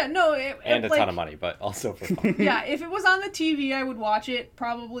 But But yeah, no, And a like, ton of money, but also for fun. Yeah, if it was on the TV, I would watch it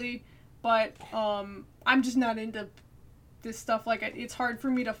probably. But I'm just not into this stuff. Like, it's hard for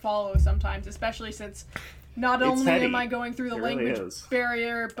me to follow sometimes, especially since not It's only heady. am I going through the It really language is.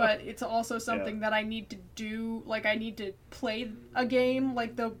 barrier, but it's also something that I need to do. Like, I need to play a game,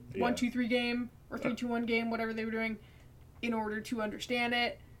 like the 1-2-3 game or 3-2-1 game, whatever they were doing, in order to understand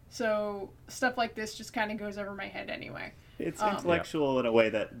it. So stuff like this just kind of goes over my head anyway. It's intellectual in a way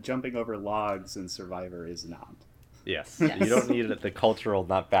that jumping over logs in Survivor is not. Yes. Yes. You don't need the cultural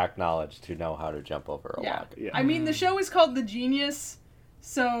back knowledge to know how to jump over a log. Yeah. I mean, the show is called The Genius,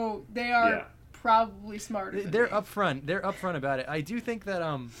 so they are Yeah. probably smarter than They're me. upfront. They're upfront about it. I do think that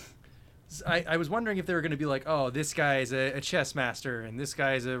I was wondering if they were going to be like, oh, this guy's a chess master and this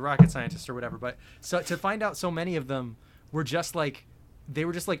guy's a rocket scientist or whatever. But so to find out so many of them were just like, they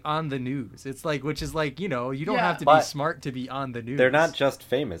were just like on the news. It's like, which is like, you know, you don't Yeah. have to be But smart to be on the news. They're not just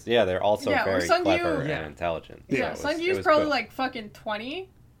famous. Yeah, they're also Yeah, or very Sung clever Yu. Yeah. and intelligent. Yeah, So it Sung Yu's was probably good. like fucking 20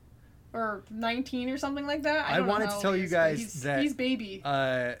 or 19 or something like that. I don't know wanted how to old tell he you is, but guys that, he's baby.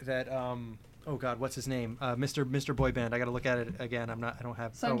 that oh God, what's his name? Mr. Boy Band. I got to look at it again. I don't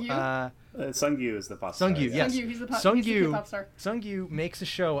have. Sung Yu? Sungyu is the pop Sung star. Yu, yeah. yes. Sung Yu, he's the Sung he's the Yu- K-pop star. Sung Yu makes a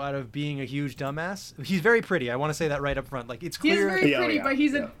show out of being a huge dumbass. He's very pretty. I want to say that right up front. Like, it's He is clear. very Yeah, pretty, yeah, but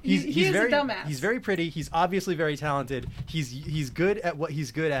he's yeah. a he is very a dumbass. He's very pretty. He's obviously very talented. He's good at what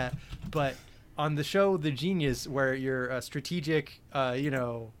he's good at. But on the show The Genius, where your strategic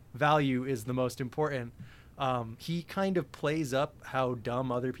value is the most important, he kind of plays up how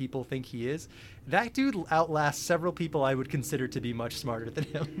dumb other people think he is. That dude outlasts several people I would consider to be much smarter than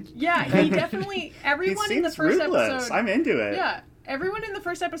him. Yeah, he definitely. He Everyone in the seems first ruthless. episode. I'm into it. Yeah, everyone in the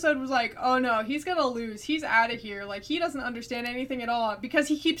first episode was like, "Oh no, he's gonna lose. He's out of here. Like, he doesn't understand anything at all." Because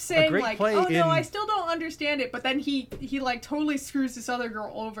he keeps saying great like, play "Oh no, in- I still don't understand it." But then he like totally screws this other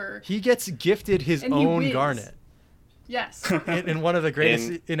girl over. He gets gifted his And he own wins. garnet Yes. in one of the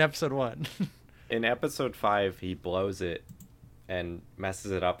greatest in episode 1. In episode 5, he blows it and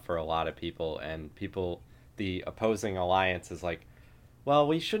messes it up for a lot of people, and the opposing alliance is like, well,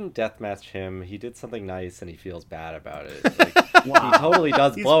 we shouldn't deathmatch him. He did something nice and he feels bad about it. Like, he totally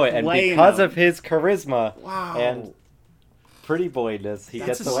does He's blow it, and playing because him. of his charisma Wow. and pretty boyness, he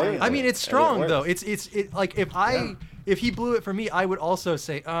That's gets away with I it. mean, it's and it strong works. though. It's like if he blew it for me, I would also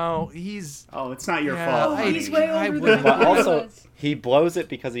say, oh, he's Oh, it's not your Yeah, fault. I- honey. He's way I over would- the But Yeah. also, he blows it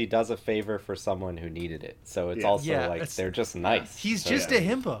because he does a favor for someone who needed it. So it's Yeah. also Yeah, like it's- they're just nice. he's So just yeah, a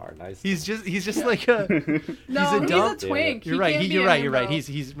himbo. are nice. He's just like a. No, He's a dumb- twink. You're He right. can't be You're a right. You're right. himbo.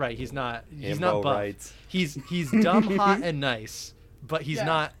 He's right. He's not Himbo buff. rights. He's dumb, hot, and nice, but he's Yeah.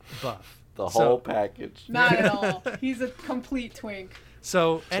 not buff. The So- whole package. Not at all. He's a complete twink.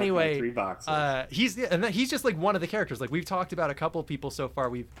 So Check my anyway, 3 boxes. he's just like one of the characters. Like, we've talked about a couple of people so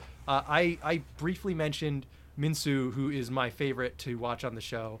far. I briefly mentioned Minsu, who is my favorite to watch on the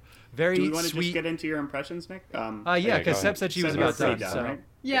show. Very Do we want to sweet. just get into your impressions, Nick? Yeah, Yeah, because go Seb ahead. said she was Seb about was pretty done. done, So, right?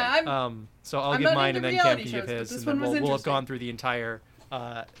 Yeah, I'm. so I'll I'm give not mine, into and then Cam reality can give shows, but his, this and one then was we'll have interesting. gone through the entire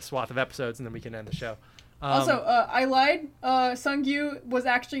swath of episodes, and then we can end the show. Also, I lied. Sungyu was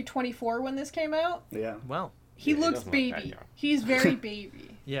actually 24 when this came out. Yeah. Well, He Yeah, he looks doesn't look that baby. young. He's very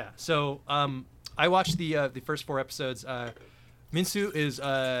baby. yeah. So I watched the first 4 episodes. Minsu is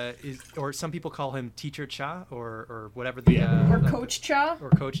or some people call him Teacher Cha or whatever the Or Coach Cha. or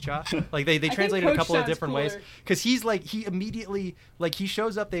Coach Cha. Like they think translated a Coach couple of sounds different ways cooler. because he's like he immediately like he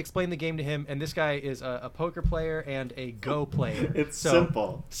shows up. They explain the game to him, and this guy is a poker player and a Go player. It's so,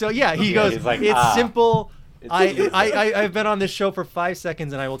 simple. So yeah, he Yeah, goes. he's like, it's "Ah, simple. it's I, easy." I've been on this show for 5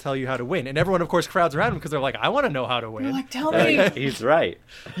 seconds, and I will tell you how to win. And everyone, of course, crowds around him because they're like, I want to know how to win. You're like, tell me. He's right.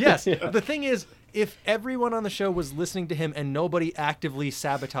 Yes. Yeah. The thing is, if everyone on the show was listening to him and nobody actively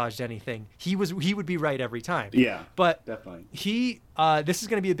sabotaged anything, he would be right every time. Yeah. But Definitely. he this is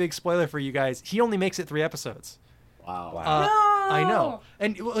going to be a big spoiler for you guys. He only makes it 3 episodes. Wow. Wow. I No! know.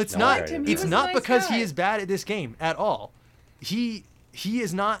 And well, it's No, I not liked him. He it's was a not nice because guy. he is bad at this game at all. He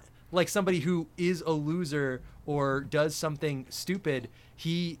is not like somebody who is a loser or does something stupid.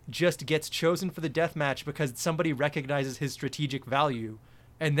 He just gets chosen for the death match because somebody recognizes his strategic value.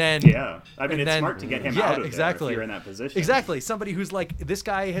 And then Yeah. I mean, and it's then- smart to get him yeah, out of exactly. there if you're in that position. Exactly. Somebody who's like, this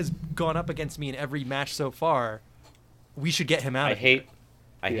guy has gone up against me in every match so far. We should get him out I of here.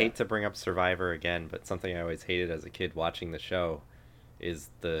 Yeah. hate to bring up Survivor again, but something I always hated as a kid watching the show is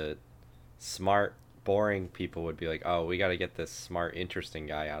the smart, boring people would be like, oh, we got to get this smart, interesting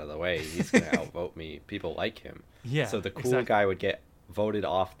guy out of the way. He's going to outvote me. People like him. Yeah, So the cool exactly. guy would get voted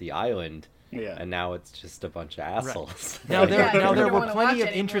off the island, Yeah. and now it's just a bunch of assholes. Now there Yeah, now you there don't were wanna plenty watch of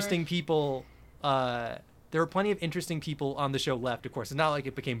anymore. interesting people there were plenty of interesting people on the show left. Of course, it's not like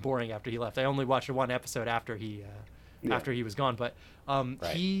it became boring after he left. I only watched one episode after he was gone. But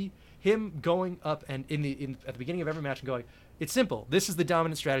him going up and at the beginning of every match and going, it's simple. This is the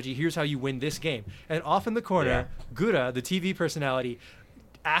dominant strategy. Here's how you win this game. And off in the corner, Gura, the TV personality,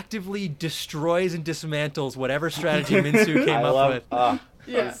 actively destroys and dismantles whatever strategy Minsu came up with.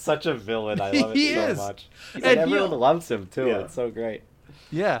 He's such a villain. I love it so much. And everyone loves him too. Yeah. It's so great.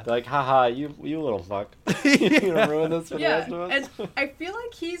 Yeah. They're like, haha, you little fuck. You're gonna ruin this for the rest of us? And I feel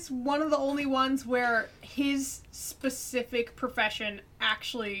like he's one of the only ones where his specific profession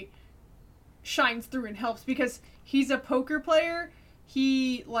actually shines through and helps, because he's a poker player.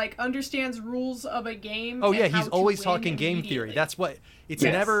 He understands rules of a game. Oh yeah, he's always talking game theory. That's what it's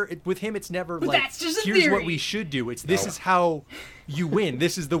never with him. It's never but like, that's just a here's theory. what we should do. It's this is how you win.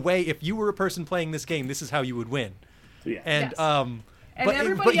 This is the way. If you were a person playing this game, this is how you would win. Yeah. And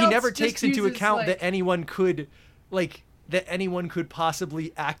Yes. but he else never just takes into uses, account that anyone could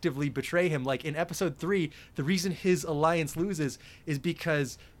possibly actively betray him. Like in episode 3, the reason his alliance loses is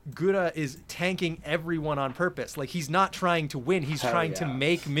because Gura is tanking everyone on purpose. Like he's not trying to win, he's trying to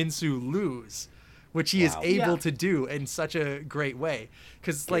make Minsu lose, which he is able to do in such a great way.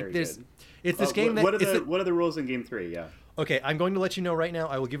 Because it's this game that what are the rules in game 3? Yeah. Okay, I'm going to let you know right now.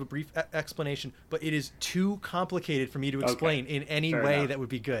 I will give a brief explanation, but it is too complicated for me to explain in any way that would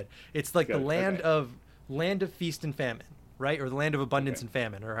be good. It's like the land of feast and famine, right? Or the land of abundance and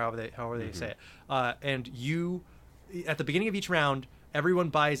famine, or however they say it. And you, at the beginning of each round, everyone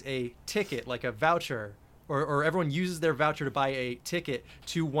buys a ticket, like a voucher, or everyone uses their voucher to buy a ticket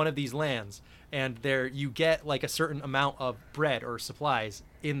to one of these lands. And there you get like a certain amount of bread or supplies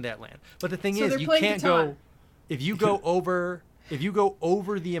in that land. But the thing is, you can't go. If you go over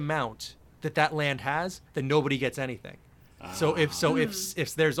the amount that land has, then nobody gets anything. So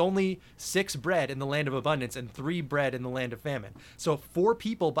if there's only 6 bread in the land of abundance and 3 bread in the land of famine, so if 4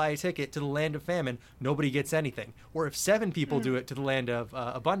 people buy a ticket to the land of famine, nobody gets anything. Or if 7 people do it to the land of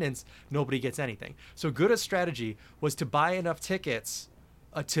abundance, nobody gets anything. So Gura's strategy was to buy enough tickets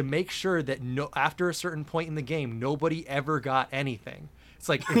to make sure that after a certain point in the game, nobody ever got anything. It's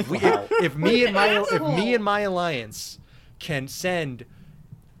like if me and my alliance can send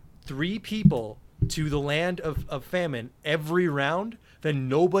 3 people to the land of famine every round, then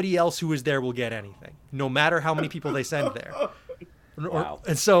nobody else who is there will get anything, no matter how many people they send there.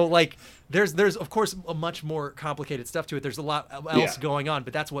 And so there's of course a much more complicated stuff to it. There's a lot else going on,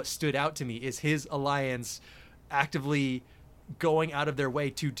 but that's what stood out to me is his alliance actively going out of their way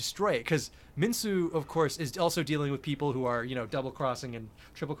to destroy it, because Minsu of course is also dealing with people who are double crossing and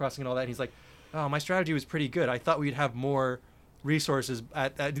triple crossing and all that, and he's like, oh, my strategy was pretty good, I thought we'd have more resources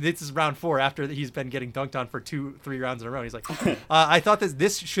at this is round 4 after he's been getting dunked on for 2-3 rounds in a row. He's like, I thought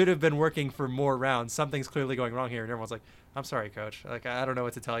this should have been working for more rounds, something's clearly going wrong here. And everyone's like, I'm sorry, coach, like I don't know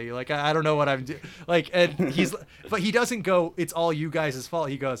what to tell you, like I don't know what I'm doing, and but he doesn't go, it's all you guys' fault.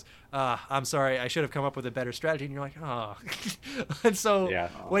 He goes, I'm sorry, I should have come up with a better strategy. And you're like, oh. And so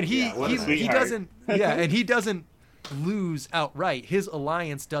when he doesn't and he doesn't lose outright, his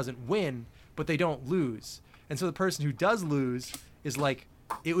alliance doesn't win, but they don't lose. And so the person who does lose is like,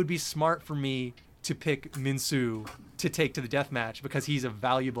 it would be smart for me to pick Minsu to take to the death match because he's a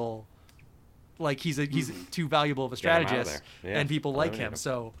valuable, he's too valuable of a strategist, and people like him.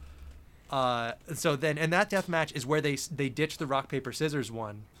 So then that death match is where they ditch the rock paper scissors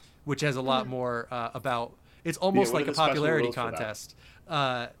one, which has a lot more about. It's almost like a popularity contest.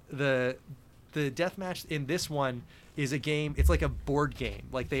 The death match in this one is a game. It's like a board game.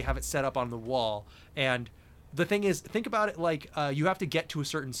 Like they have it set up on the wall, and the thing is, think about it like you have to get to a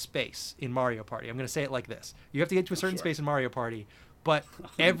certain space in Mario Party. I'm going to say it like this: you have to get to a certain space in Mario Party, but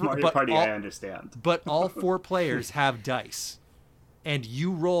I understand. But all 4 players have dice, and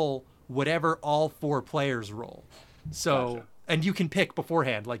you roll whatever all 4 players roll. So and you can pick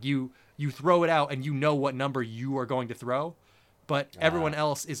beforehand, like you throw it out and you know what number you are going to throw, but everyone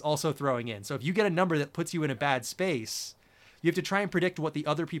else is also throwing in. So if you get a number that puts you in a bad space, you have to try and predict what the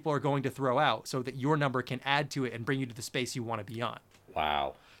other people are going to throw out so that your number can add to it and bring you to the space you want to be on.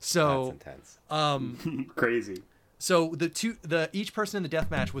 Wow. So that's intense. Crazy. So each person in the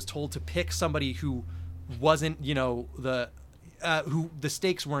deathmatch was told to pick somebody who wasn't, who the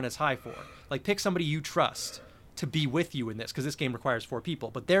stakes weren't as high for. Like pick somebody you trust to be with you in this, because this game requires 4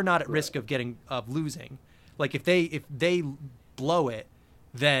 people, but they're not at risk of losing. Like if they blow it,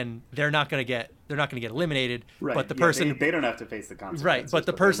 then they're not going to get eliminated. Right. But the person they don't have to face the consequences. Right. But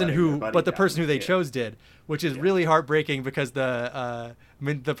the person who they chose did, which is really heartbreaking, because the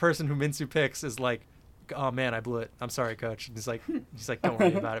person who Minsu picks is like like, oh man, I blew it. I'm sorry, coach. And he's like, don't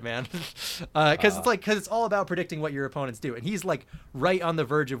worry about it, man. Because it's all about predicting what your opponents do, and he's like right on the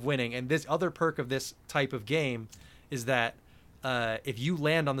verge of winning. And this other perk of this type of game is that if you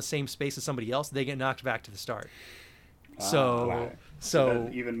land on the same space as somebody else, they get knocked back to the start. So Wow. so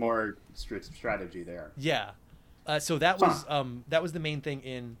even more strategy there. yeah. So that was the main thing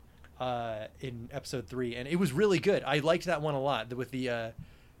in episode 3, and it was really good. I liked that one a lot. With the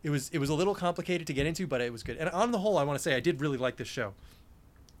it was a little complicated to get into, but it was good. And on the whole, I want to say I did really like this show.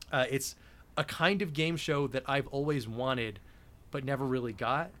 It's a kind of game show that I've always wanted, but never really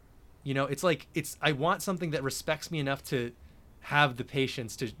got. You know, I want something that respects me enough to have the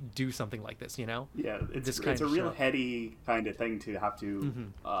patience to do something like this. You know? Yeah, it's a of real show. heady kind of thing to have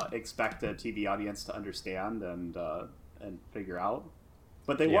to expect a TV audience to understand and figure out.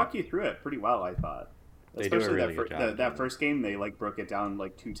 But they walk you through it pretty well, I thought. They do a Especially really good job. that first game, they like broke it down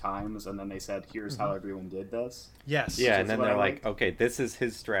like 2 times, and then they said, "Here's how everyone did this." Yes. Yeah, Which and is then what they're I like, liked. okay, this is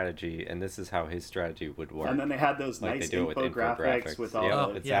his strategy, and this is how his strategy would work. And then they had those like nice they do it with infographics with all yeah,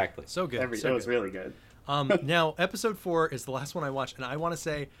 the exactly. So good. every. so It was good. really good. Now, episode 4 is the last one I watched, and I want to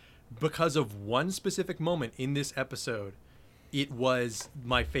say, because of one specific moment in this episode, it was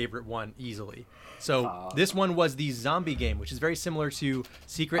my favorite one easily. So this one was the zombie game, which is very similar to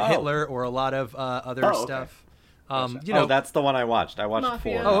Secret Oh. Hitler or a lot of other okay. stuff. Gotcha. You know, that's the one I watched. I watched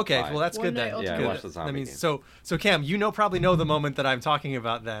Mafia. 4. oh, not okay. 5. Well, that's One good Night then. Yeah, I Good. watched the zombie That means game. so Cam, probably know the moment that I'm talking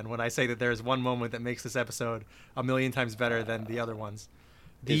about then when I say that there's one moment that makes this episode a million times better than the other ones.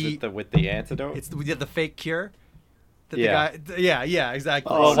 Is it with the antidote? It's the fake cure. That Yeah. The guy, yeah,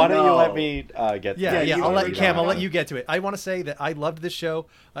 exactly. well, why don't you no. let me get to Yeah, that? yeah. you I'll let already Cam. know. I'll let you get to it. I want to say that I loved this show.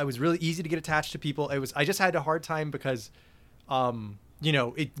 It was really easy to get attached to people. I just had a hard time because, you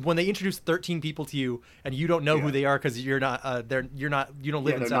know, when they introduce 13 people to you and you don't know who Yeah. they are because you don't live Yeah, in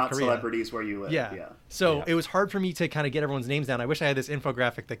they're South not Korea. celebrities where you live. Yeah. Yeah. So Yeah. it was hard for me to kind of get everyone's names down. I wish I had this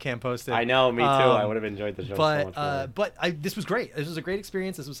infographic that Cam posted. I know, me too. I would have enjoyed the show so much more. But this was great. This was a great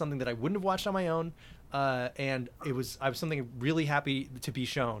experience. This was something that I wouldn't have watched on my own, and I was something really happy to be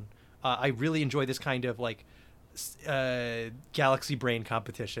shown. I really enjoy this kind of like galaxy brain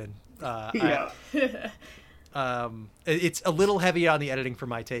competition. Yeah. It's a little heavy on the editing for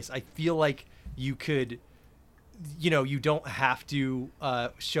my taste. I feel like you could, you don't have to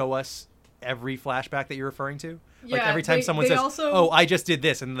show us every flashback that you're referring to. Like Yeah, every time someone they says, also- "Oh, I just did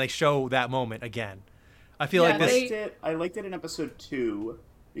this," and then they show that moment again. I feel Yeah, like this. I liked it in episode 2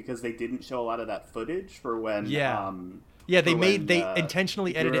 because they didn't show a lot of that footage for when. Yeah. Yeah, they for made when, they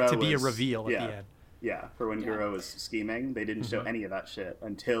intentionally edited it to Gura be a was- reveal at yeah. the end. Yeah, for when Guro was scheming, they didn't Mm-hmm. show any of that shit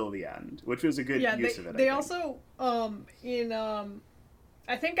until the end, which was a good Yeah, use of it. they I think. also in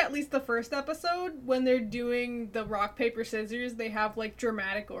I think at least the first episode when they're doing the rock paper scissors, they have like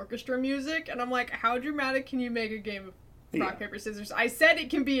dramatic orchestra music, and I'm like, how dramatic can you make a game of rock Yeah. paper scissors? I said it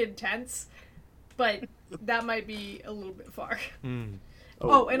can be intense, but that might be a little bit far.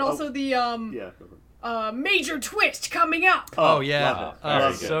 Oh, and also the yeah. Go for it. major twist coming up. Oh, yeah. loved it. Oh,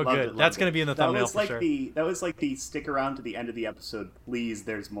 Loved it, so loved good. it, That's loved gonna it. be in the thumbnail for sure. That was like the stick around to the end of the episode, please.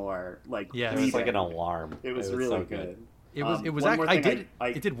 There's more. Like Yeah, It was like an lead-in. alarm. It was so really good. good. It was. It was. One more I thing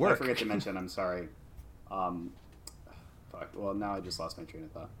did. It did work. I forgot to mention. I'm sorry. Fuck. Well, now I just lost my train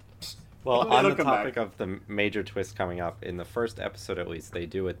of thought. Well, It'll on the come topic back. of the major twist coming up, in the first episode at least, they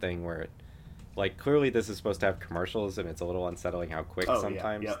do a thing where, like, clearly this is supposed to have commercials, and it's a little unsettling how quick Oh, yeah,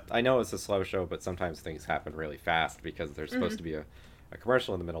 sometimes. yep. I know it's a slow show, but sometimes things happen really fast because there's supposed to be a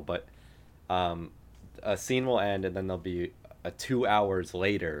commercial in the middle. But a scene will end, and then there'll be a 2 hours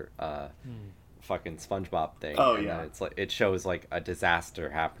later fucking SpongeBob thing. Oh, and yeah. then it's like it shows like a disaster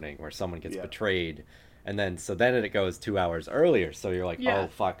happening where someone gets Yeah. betrayed. And then it goes 2 hours earlier, so you're like, Yeah. oh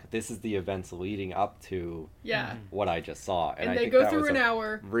fuck, this is the events leading up to Yeah. what I just saw, And I they think go that through was an a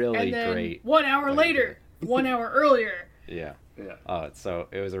hour, really and then great. 1 hour way to later, 1 hour earlier. Yeah. Yeah. So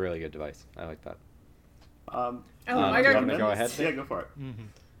it was a really good device. I like that. Oh, do I you got want me to go convinced. ahead? Yeah, go for it.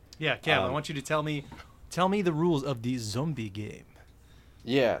 Yeah, Cam. I Um, want you to tell me the rules of the zombie game.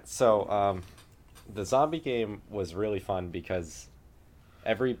 Yeah. So the zombie game was really fun because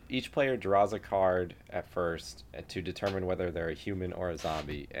each player draws a card at first to determine whether they're a human or a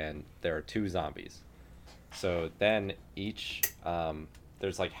zombie, and there are 2 zombies. So then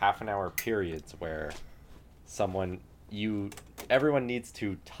there's like half an hour periods where everyone needs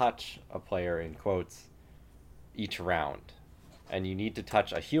to touch a player in quotes each round. And you need to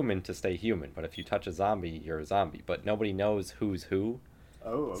touch a human to stay human, but if you touch a zombie, you're a zombie. But nobody knows who's who.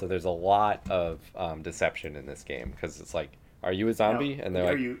 Oh. So there's a lot of deception in this game because it's like, are you a zombie? Now, and they're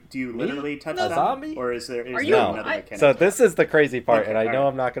like, do you "Me? literally touch A them? zombie? Or is there Are you- another I- mechanic? So this is the crazy part, Okay, and I know alright.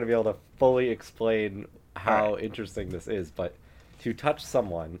 I'm not going to be able to fully explain how Alright. interesting this is, but to touch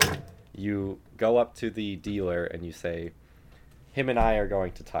someone, you go up to the dealer and you say, him and I are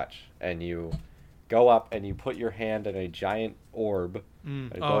going to touch, and you go up and you put your hand in a giant orb,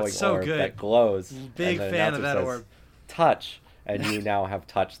 a glowing it's so orb good. that glows. Big and the fan of announcer that says, orb. Touch, and you now have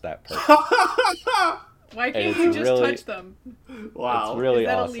touched that person. Why can't it's you just really- touch them? Wow. It's really Is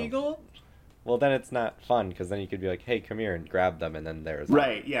that awesome. illegal? Well, then it's not fun, because then you could be like, hey, come here, and grab them, and then there's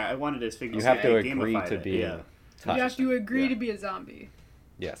Right, yeah, I wanted to figure You have to I agree gamified to it, being yeah. touched. You have to agree Yeah. to be a zombie.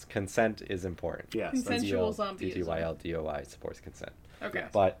 Yes, consent is important. Yes, Consent- that's, Consensual zombieism. DDYLDOI supports consent. Okay.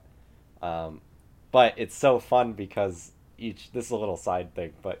 But it's so fun because this is a little side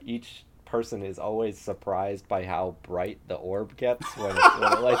thing, but each person is always surprised by how bright the orb gets when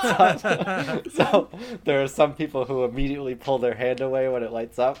it lights up. So there are some people who immediately pull their hand away when it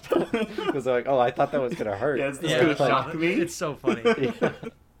lights up because they're like, "Oh, I thought that was gonna hurt." Yeah, it's Yeah, gonna shock me. It's so funny. Yeah.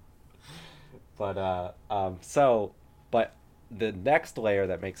 But but the next layer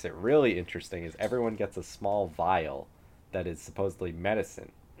that makes it really interesting is everyone gets a small vial that is supposedly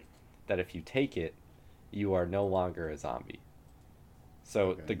medicine, that if you take it, you are no longer a zombie. So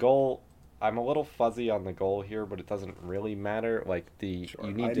Okay. the goal, I'm a little fuzzy on the goal here, but it doesn't really matter. Like you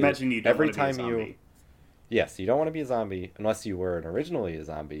need I to imagine you don't every want to be a time you zombie. yes, you don't want to be a zombie unless you were originally a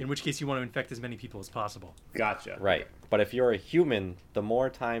zombie. In which case, you want to infect as many people as possible. Gotcha. Right. But if you're a human, the more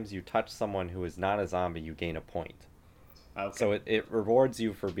times you touch someone who is not a zombie, you gain a point. Okay. So it rewards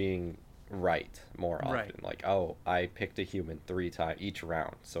you for being right more often. Right. Like, oh, I picked a human 3 times each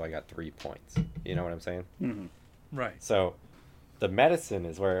round, so I got 3 points. You know what I'm saying? Mhm. Right. So the medicine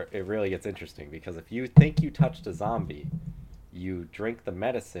is where it really gets interesting, because if you think you touched a zombie, you drink the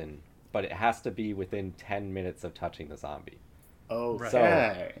medicine, but it has to be within 10 minutes of touching the zombie.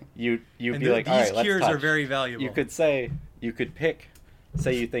 Okay. You'd And be like, all these right, let's cures touch. are very valuable. You could pick,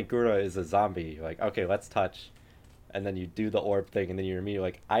 say you think Gura is a zombie. You're like, okay, let's touch. And then you do the orb thing, and then you're immediately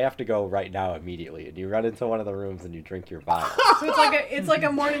like, I have to go right now immediately. And you run into one of the rooms and you drink your vial. So it's like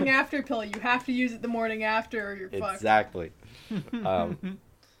a morning after pill. You have to use it the morning after, or you're fucked. Exactly.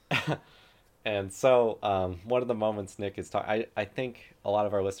 And so one of the moments Nick is talking, I think a lot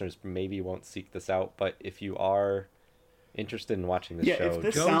of our listeners maybe won't seek this out, but if you are interested in watching this Yeah, show, if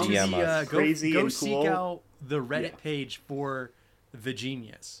this Go sounds to DM the, us. crazy go and seek cool. out the Reddit Yeah. page for The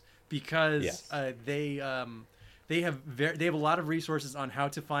Genius, because Yes. they have they have a lot of resources on how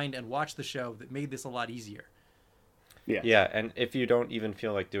to find and watch the show that made this a lot easier. Yeah. Yeah, and if you don't even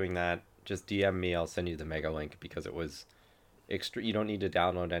feel like doing that, just DM me. I'll send you the mega link, because it was extra. You don't need to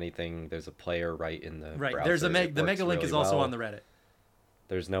download anything. There's a player right in the Right. browser. There's It the works mega link really is also well. on the Reddit.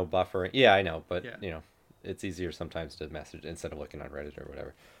 There's no buffering. Yeah, I know, but Yeah. it's easier sometimes to message instead of looking on Reddit or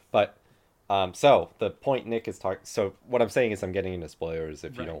whatever. But so the point Nick is talking. So what I'm saying is I'm getting into spoilers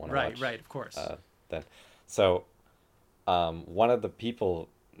if you don't want to watch. Right, of course. Then, so one of the people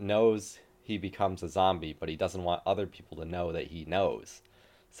knows he becomes a zombie, but he doesn't want other people to know that he knows.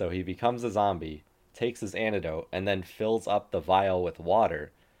 So he becomes a zombie, takes his antidote, and then fills up the vial with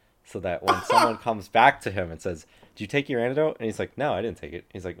water, so that when someone comes back to him and says, "Did you take your antidote?" and he's like, "No, I didn't take it."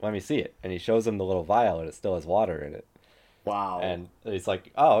 He's like, "Let me see it," and he shows him the little vial, and it still has water in it. Wow. And he's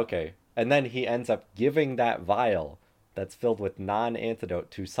like, "Oh, okay." And then he ends up giving that vial that's filled with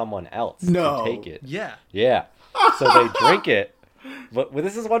non-antidote to someone else No. to take it. Yeah. Yeah. So they drink it. But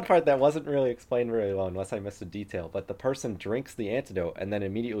this is one part that wasn't really explained very well, unless I missed a detail. But the person drinks the antidote and then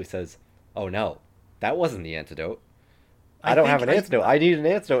immediately says, "Oh no, that wasn't the antidote. I don't have an antidote. I need an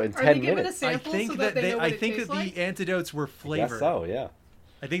antidote in Are 10 they given a minutes." I sample think so that that they know what I it think that tastes like? the antidotes were I flavored. guess so, yeah.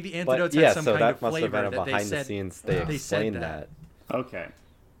 I think the But antidotes yeah, had some so kind that of must have flavor been a that they behind said. the scenes. They they said explained that. that. Okay.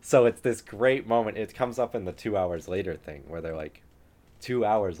 So it's this great moment. It comes up in the 2 hours later thing, where they're like, 2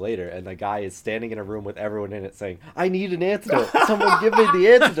 hours later, and the guy is standing in a room with everyone in it saying, "I need an antidote. Someone give me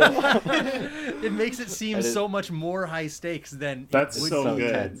the antidote." It makes it seem And it- so much more high stakes than That's it would so be. good.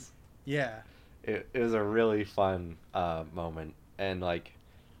 intense. Yeah. It was a really fun moment, and like,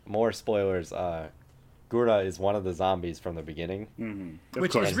 more spoilers. Gura is one of the zombies from the beginning. Mm-hmm.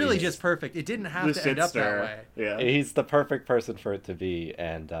 Which is really just perfect. It didn't have the to end up that shitster. way. Yeah. He's the perfect person for it to be,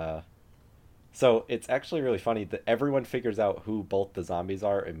 and so it's actually really funny that everyone figures out who both the zombies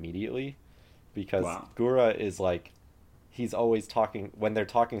are immediately, because Wow. Gura is like, he's always talking, when they're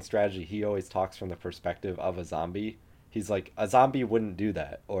talking strategy, he always talks from the perspective of a zombie. He's like, a zombie wouldn't do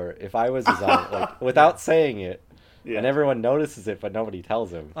that, or if I was a zombie, like, without saying it, Yeah. and everyone notices it, but nobody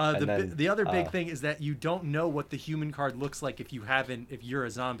tells him. And then, The other big thing is that you don't know what the human card looks like if you're a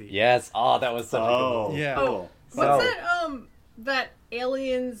zombie. Yes, oh, that was such a good Oh. move. Yeah. Cool. What's So- that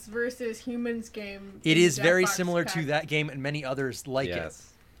aliens versus humans game? It in is very Jackbox similar to Pack? that game and many others like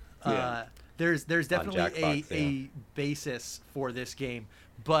Yes. it. Yeah. there's definitely Jackbox, a basis for this game,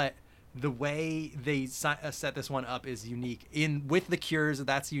 but the way they set this one up is unique. With the cures,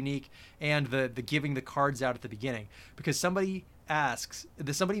 that's unique, and the giving the cards out at the beginning, because somebody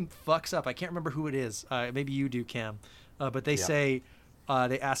fucks up. I can't remember who it is. Maybe you do, Cam. But they say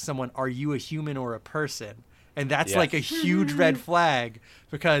they ask someone, "Are you a human or a person?" And that's like a huge red flag,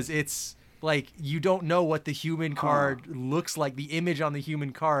 because it's like you don't know what the human card looks like. The image on the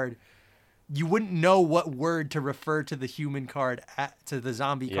human card, you wouldn't know what word to refer to the human card to the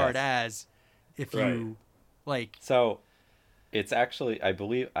zombie card as, if you like. So it's actually, I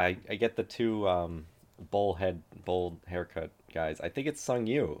believe I get the two bold haircut guys. I think it's Sung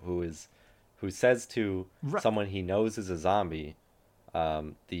Yu who says to someone he knows is a zombie,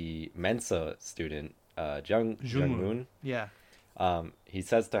 the Mensa student, Jung-moon. Yeah. He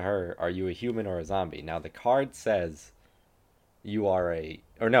says to her, "Are you a human or a zombie?" Now the card says you are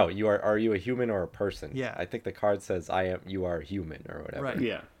are you a human or a person? Yeah. I think the card says you are a human or whatever. Right.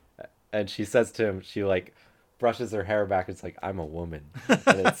 Yeah. And she says to him, she like brushes her hair back. It's like, "I'm a woman."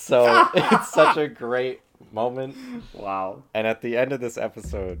 And it's such a great moment. Wow. And at the end of this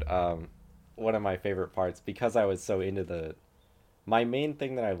episode, one of my favorite parts, because I was so into my main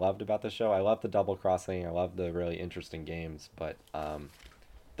thing that I loved about the show, I loved the double crossing, I loved the really interesting games, but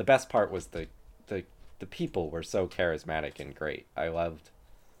the best part was the people were so charismatic and great. I loved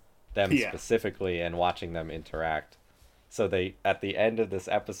them specifically and watching them interact. So they, at the end of this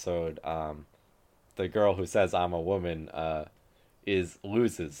episode, the girl who says "I'm a woman"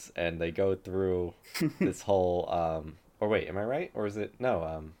 loses, and they go through this whole or wait, am I right? Or is it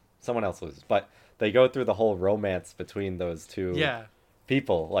no? Someone else loses, but they go through the whole romance between those two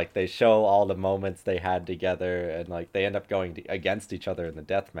people. Like, they show all the moments they had together, and like they end up going against each other in the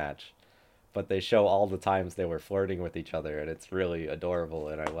death match, but they show all the times they were flirting with each other, and it's really adorable,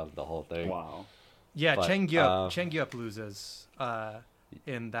 and I love the whole thing. Wow. Yeah, But, Cheng Gyup loses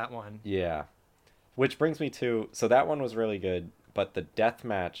in that one. Yeah. Which brings me to, so that one was really good, but the death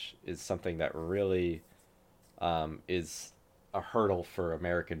match is something that really is a hurdle for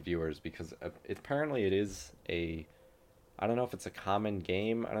American viewers, because apparently it is I don't know if it's a common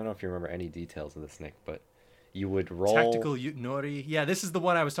game. I don't know if you remember any details of this, Nick, but you would roll... Tactical Nori. Yeah, this is the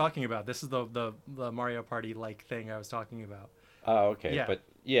one I was talking about. This is the Mario Party-like thing I was talking about. Oh, okay. Yeah. But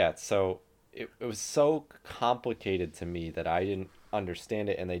yeah, so it was so complicated to me that I didn't understand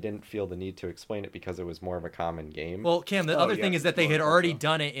it, and they didn't feel the need to explain it because it was more of a common game. Well, Cam, the other thing is that they had already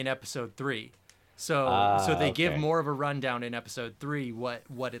done it in episode 3. So they give more of a rundown in episode 3 what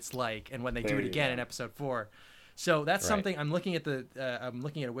it's like, and when they do it again in episode 4. So that's something I'm looking at a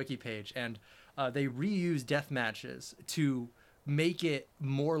wiki page, and they reuse death matches to make it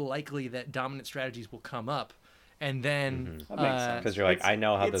more likely that dominant strategies will come up, and then That makes sense. Because you're like, I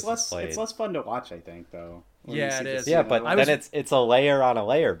know how this is played. It's less fun to watch, I think, though. when Yeah, you see it the is. scene. Yeah, but then it's a layer on a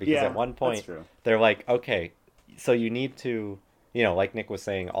layer, because Yeah, at one point that's true. they're like, okay, so you need to, like Nick was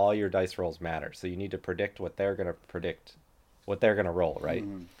saying, all your dice rolls matter. So you need to predict what they're going to roll, right?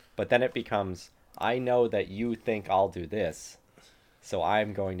 Mm-hmm. But then it becomes, I know that you think I'll do this, so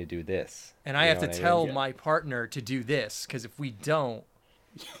I'm going to do this. and I You have know to what I tell mean? my partner to do this, because if we don't,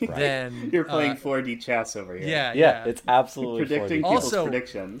 Right. then You're playing 4D chess over here. Yeah, it's absolutely predicting 4D. people's Also,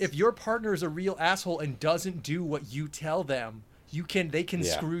 predictions. if your partner is a real asshole and doesn't do what you tell them, they can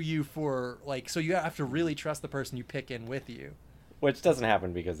Yeah. screw you for so you have to really trust the person you pick in with you. Which doesn't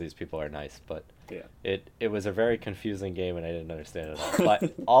happen because these people are nice, but Yeah. it was a very confusing game and I didn't understand it at all.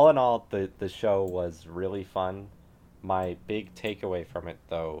 But all in all, the show was really fun. My big takeaway from it,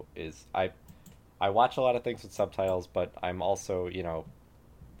 though, is I watch a lot of things with subtitles, but I'm also,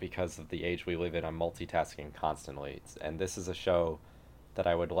 because of the age we live in, I'm multitasking constantly. And this is a show that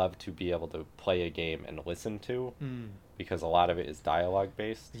I would love to be able to play a game and listen to, because a lot of it is dialogue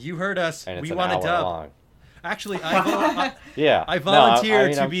based. You heard us. And it's We an want hour a dub. long. Actually, Yeah. I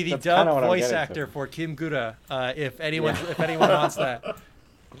volunteer to I'm- be the that's kinda dub what I'm voice getting to. actor for Kim Gura, if anyone wants that.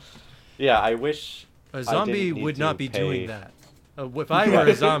 Yeah, I wish A zombie didn't need would to not be pay- doing that. If I were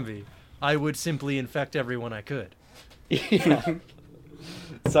a zombie, I would simply infect everyone I could. Yeah.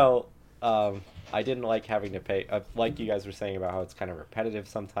 So, I didn't like having to pay, like you guys were saying about how it's kind of repetitive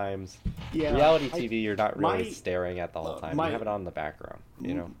sometimes. Yeah, Reality TV, you're not really my- staring at the whole time. my- You have it on in the background,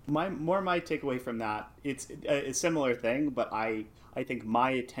 My takeaway from that, it's a similar thing, but I think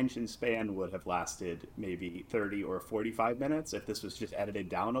my attention span would have lasted maybe 30 or 45 minutes if this was just edited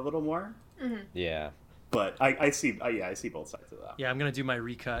down a little more. Yeah. But I see both sides of that. Yeah, I'm gonna do my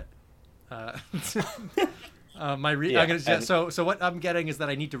recut. Yeah, I'm gonna, and- so what I'm getting is that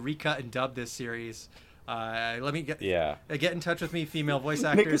I need to recut and dub this series, Let me get Yeah. Get in touch with me, female voice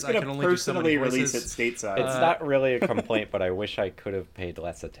Nick actors. is I going can to only do so many personally release it voices. stateside. It's not really a complaint, but I wish I could have paid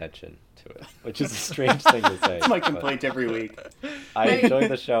less attention to it, which is a strange thing to say. It's my but complaint every week. I enjoy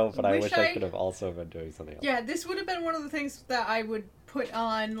the show, but I Wish wish I I- could have also been doing something else. Yeah, this would have been one of the things that I would put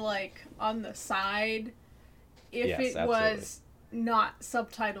on like on the side if Yes, it absolutely. was not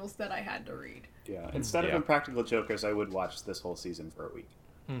subtitles that I had to read. Yeah. Instead of Yeah. Impractical Jokers, I would watch this whole season for a week.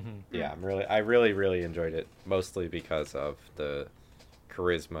 Yeah, I really enjoyed it, mostly because of the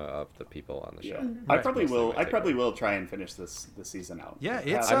charisma of the people on the show. Yeah. Right. I probably Mostly will. my I probably takeaway. will try and finish this season out. Yeah, I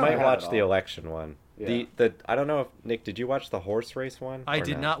it's, I haven't might had watch it the all. election one. Yeah. The I don't know if Nick, did you watch the horse race one? I or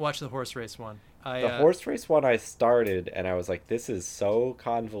did no? not watch the horse race one. The horse race one I started and I was like, this is so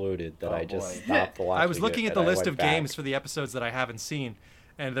convoluted that Oh, I just boy. stopped watching. I was looking it at the and I list went of back. games for the episodes that I haven't seen,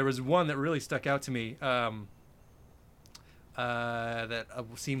 and there was one that really stuck out to me. That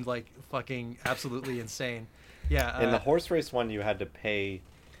seemed like fucking absolutely insane. Yeah. In the horse race one, you had to pay.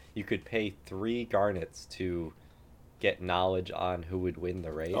 You could pay 3 garnets to get knowledge on who would win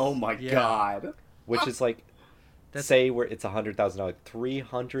the race. Oh my Yeah. god. Which is like, That's- say where it's $100,000,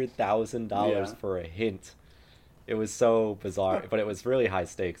 $300,000 Yeah. for a hint. It was so bizarre, but it was really high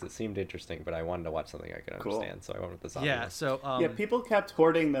stakes. It seemed interesting, but I wanted to watch something I could Cool. understand, so I went with the zombie. yeah. one. So Yeah, people kept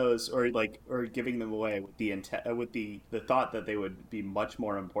hoarding those or giving them away with the thought that they would be much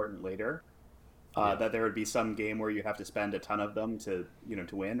more important later. Yeah. That there would be some game where you have to spend a ton of them to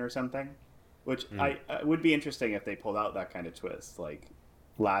win or something, which I would be interesting if they pulled out that kind of twist. Like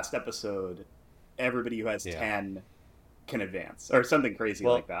last episode, everybody who has Yeah. 10 can advance or something crazy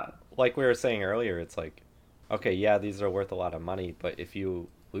Well, like that. Like we were saying earlier, it's like, okay, yeah, these are worth a lot of money, but if you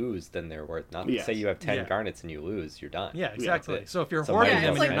lose, then they're worth nothing. Yes. Say you have 10 Yeah. garnets and you lose, you're done. yeah, exactly. That's it. So if you're So hoarding might them as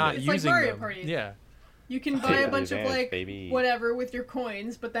and well you're not spend it's like using Mario them, Party. yeah. You can buy Take a the bunch of advantage, like baby. whatever with your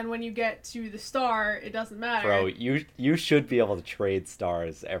coins, but then when you get to the star, it doesn't matter. Bro, you should be able to trade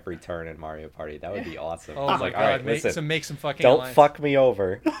stars every turn in Mario Party. That would be awesome. Oh It's my like, god, all right, make listen, some fucking don't alliance. fuck me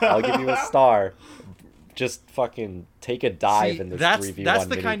over. I'll give you a star. Just fucking take a dive See, in this that's 3v1 that's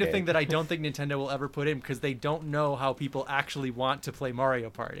the kind of minigame. thing that I don't think Nintendo will ever put in because they don't know how people actually want to play Mario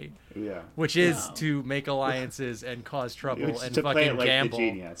Party, Yeah. which is No. to make alliances and cause trouble It's and to play fucking it like gamble. the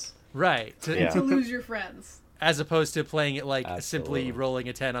genius. Right. Yeah. To lose your friends. As opposed to playing it like Absolutely. simply rolling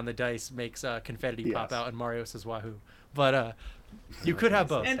a 10 on the dice makes confetti pop Yes. out and Mario says wahoo. But you could have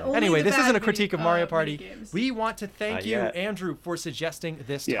both. And only Anyway, the this bad isn't a mini- critique of Mario Party. minigames. We want to thank Not you, yet. Andrew, for suggesting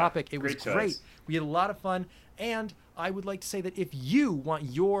this Yeah, topic. It was great choice. great. We had a lot of fun. And I would like to say that if you want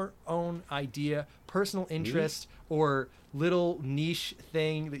your own idea, personal interest, or little niche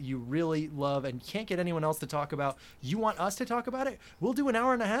thing that you really love and can't get anyone else to talk about, you want us to talk about it, we'll do an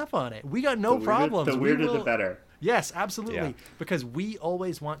hour and a half on it. We got no problems. The We weirder the will- better. Yes, absolutely. Yeah. Because we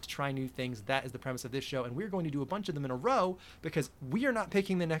always want to try new things. That is the premise of this show. And we're going to do a bunch of them in a row because we are not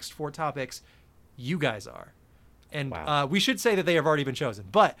picking the next 4 topics. You guys are. And Wow. we should say that they have already been chosen.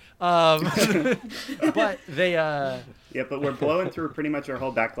 But but they Yeah, but we're blowing through pretty much our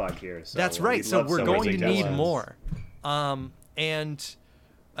whole backlog here. So that's right. we'd So love we're somebody going to tell need us. more. And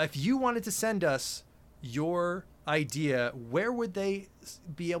if you wanted to send us your idea, where would they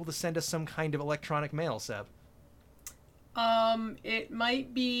be able to send us some kind of electronic mail, Seb? It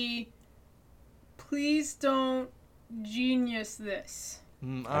might be. Please don't genius this. All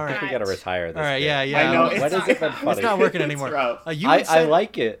I think right. we gotta retire this. All right, bit. yeah, yeah. I know, When it's has it been not- funny? It's not working It's anymore. rough. You would I send-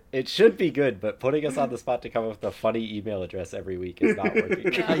 like it. It should be good, but putting us on the spot to come up with a funny email address every week is not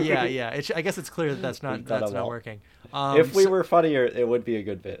working. yeah. I guess it's clear that that's We've done them not all. working. If we so- were funnier, it would be a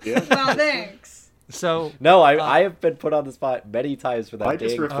good bit. Yeah. Well, thanks. so No, I have been put on the spot many times for that. I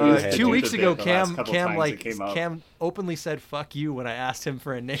just dang refused Fusion to head do 2 joke. weeks the ago, bit the last Cam couple Cam times like it came up. Cam openly said "fuck you" when I asked him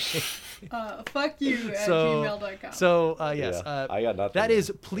for a name. Fuck you at So- gmail.com. So yes, Yeah, I got nothing that there.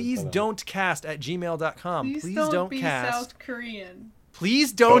 is please don't cast at gmail.com. please don't be cast. South Korean.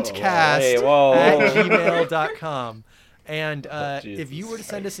 Please don't Whoa, whoa, cast hey, whoa, at whoa. gmail.com. And if Jesus. you were to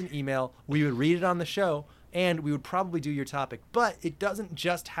send us an email, we would read it on the show and we would probably do your topic. But it doesn't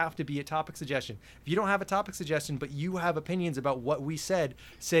just have to be a topic suggestion. If you don't have a topic suggestion, but you have opinions about what we said,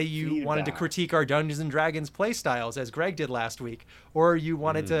 say you wanted to Feedback. critique our Dungeons and Dragons play styles, as Greg did last week, or you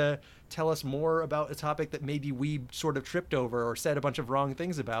wanted to tell us more about a topic that maybe we sort of tripped over or said a bunch of wrong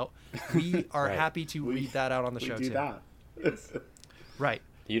things about, we are Right. happy to read that out on the We show do too. that. Right.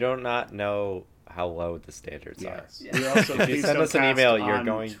 You do not know how low the standards Yes. Yeah. We also If you please send don't us an cast email, you're on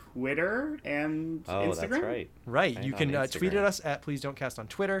going- Twitter and are. Oh, Instagram. that's right. Right. And You on can tweet at Instagram. us at Please Don't Cast on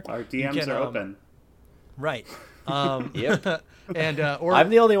Twitter. Our You DMs can, are open. Right. Yep. And or I'm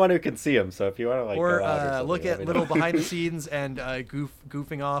the only one who can see him, so if you want to like or go out or something, look let at me little know. behind the scenes and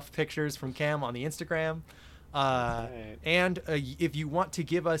goofing off pictures from Cam on the Instagram. Right. And if you want to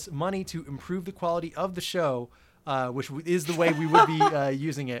give us money to improve the quality of the show, which is the way we would be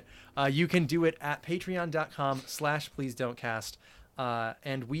using it, you can do it at patreon.com/pleasedon'tcast.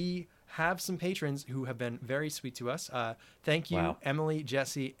 And we have some patrons who have been very sweet to us. Thank you, Wow. Emily,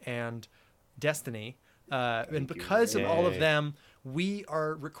 Jesse, and Destiny. And because of all of Yay. them, we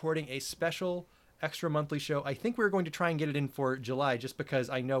are recording a special extra monthly show. I think we're going to try and get it in for July, just because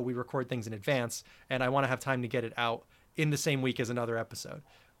I know we record things in advance and I want to have time to get it out in the same week as another episode,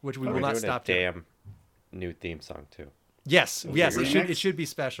 which we We're will not doing stop a doing. damn new theme song too. Yes, yes, figure it it should out. it should be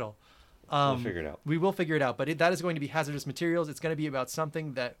special. We'll figure it out. We will figure it out, but that is going to be hazardous materials. It's going to be about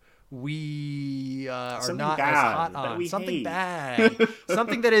something that we are Something not as bad hot that on. we Something hate. bad.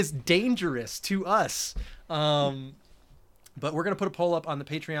 Something that is dangerous to us. But we're going to put a poll up on the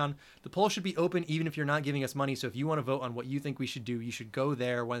Patreon. The poll should be open even if you're not giving us money. So if you want to vote on what you think we should do, you should go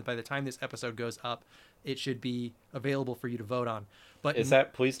there. By the time this episode goes up, it should be available for you to vote on. But Is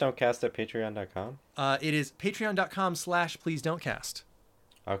that please don't cast at patreon.com? it is patreon.com/pleasedon'tcast.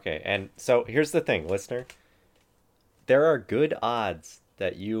 Okay, and so here's the thing, listener. There are good odds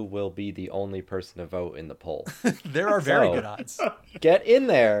that you will be the only person to vote in the poll. There are very So- good odds. Get in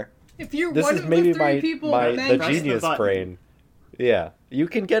there. If you're This one is of maybe the three my people, the then Press the genius button. brain. Yeah, you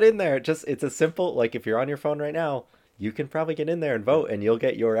can get in there. It's a simple, like if you're on your phone right now, you can probably get in there and vote, and you'll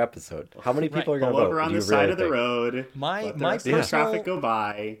get your episode. How many people are Pull going to vote? over on do the you side really of the think? road. My- let the my rest of the personal- traffic go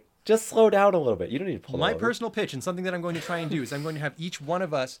by. Just slow down a little bit. You don't need to pull My over. personal pitch, and something that I'm going to try and do, is I'm going to have each one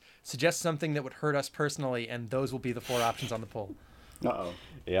of us suggest something that would hurt us personally, and those will be the 4 options on the poll. Uh-oh.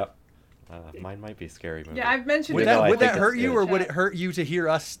 Yep. Mine might be scary movie. yeah, I've mentioned Would Even though that I would think that it's hurt you, good. or would it hurt you to hear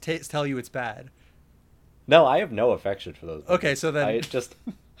us tell you it's bad? No, I have no affection for those movies. Okay, so then- I just.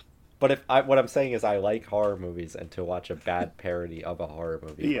 But what I'm saying is I like horror movies, and to watch a bad parody of a horror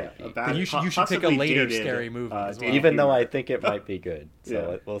movie. Yeah, might be- a bad, Then you should pick a possibly later dated, scary movie as well. dated Even though humor. I think it might be good, so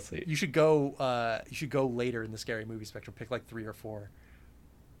Yeah. we'll see. You should go. You should go later in the scary movie spectrum. Pick like 3 or 4.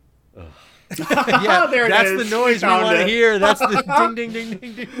 Ugh. Yeah, There it that's is. the noise we Found want to it. hear. That's the ding, ding, ding,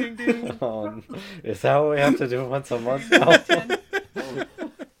 ding, ding, ding, ding. Is that what we have to do once a month now?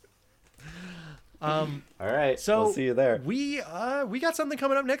 All right, So we'll see you there. We got something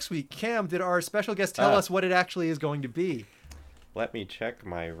coming up next week. Cam, did our special guest tell Ah. us what it actually is going to be? Let me check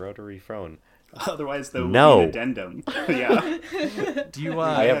my rotary phone. Otherwise, there will No. be an addendum. Yeah. Do you?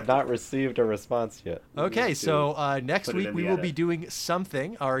 I have not received a response yet. Okay, to so next put it week in we the will edit. be doing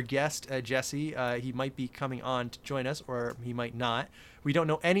something. Our guest, Jesse, he might be coming on to join us, or he might not. We don't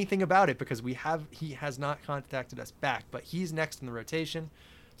know anything about it because he has not contacted us back. But he's next in the rotation,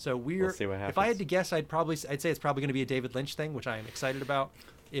 so we'll see what If I had happens. to guess, I'd say it's probably going to be a David Lynch thing, which I am excited about.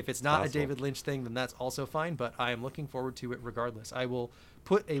 If it's not Possible. a David Lynch thing, then that's also fine. But I am looking forward to it regardless. I will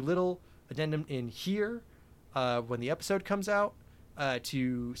put a little addendum in here when the episode comes out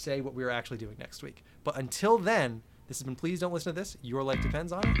to say what we're actually doing next week. But until then, this has been Please Don't Listen to This. Your life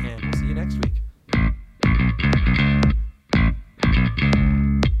depends on it, and we'll see you next week.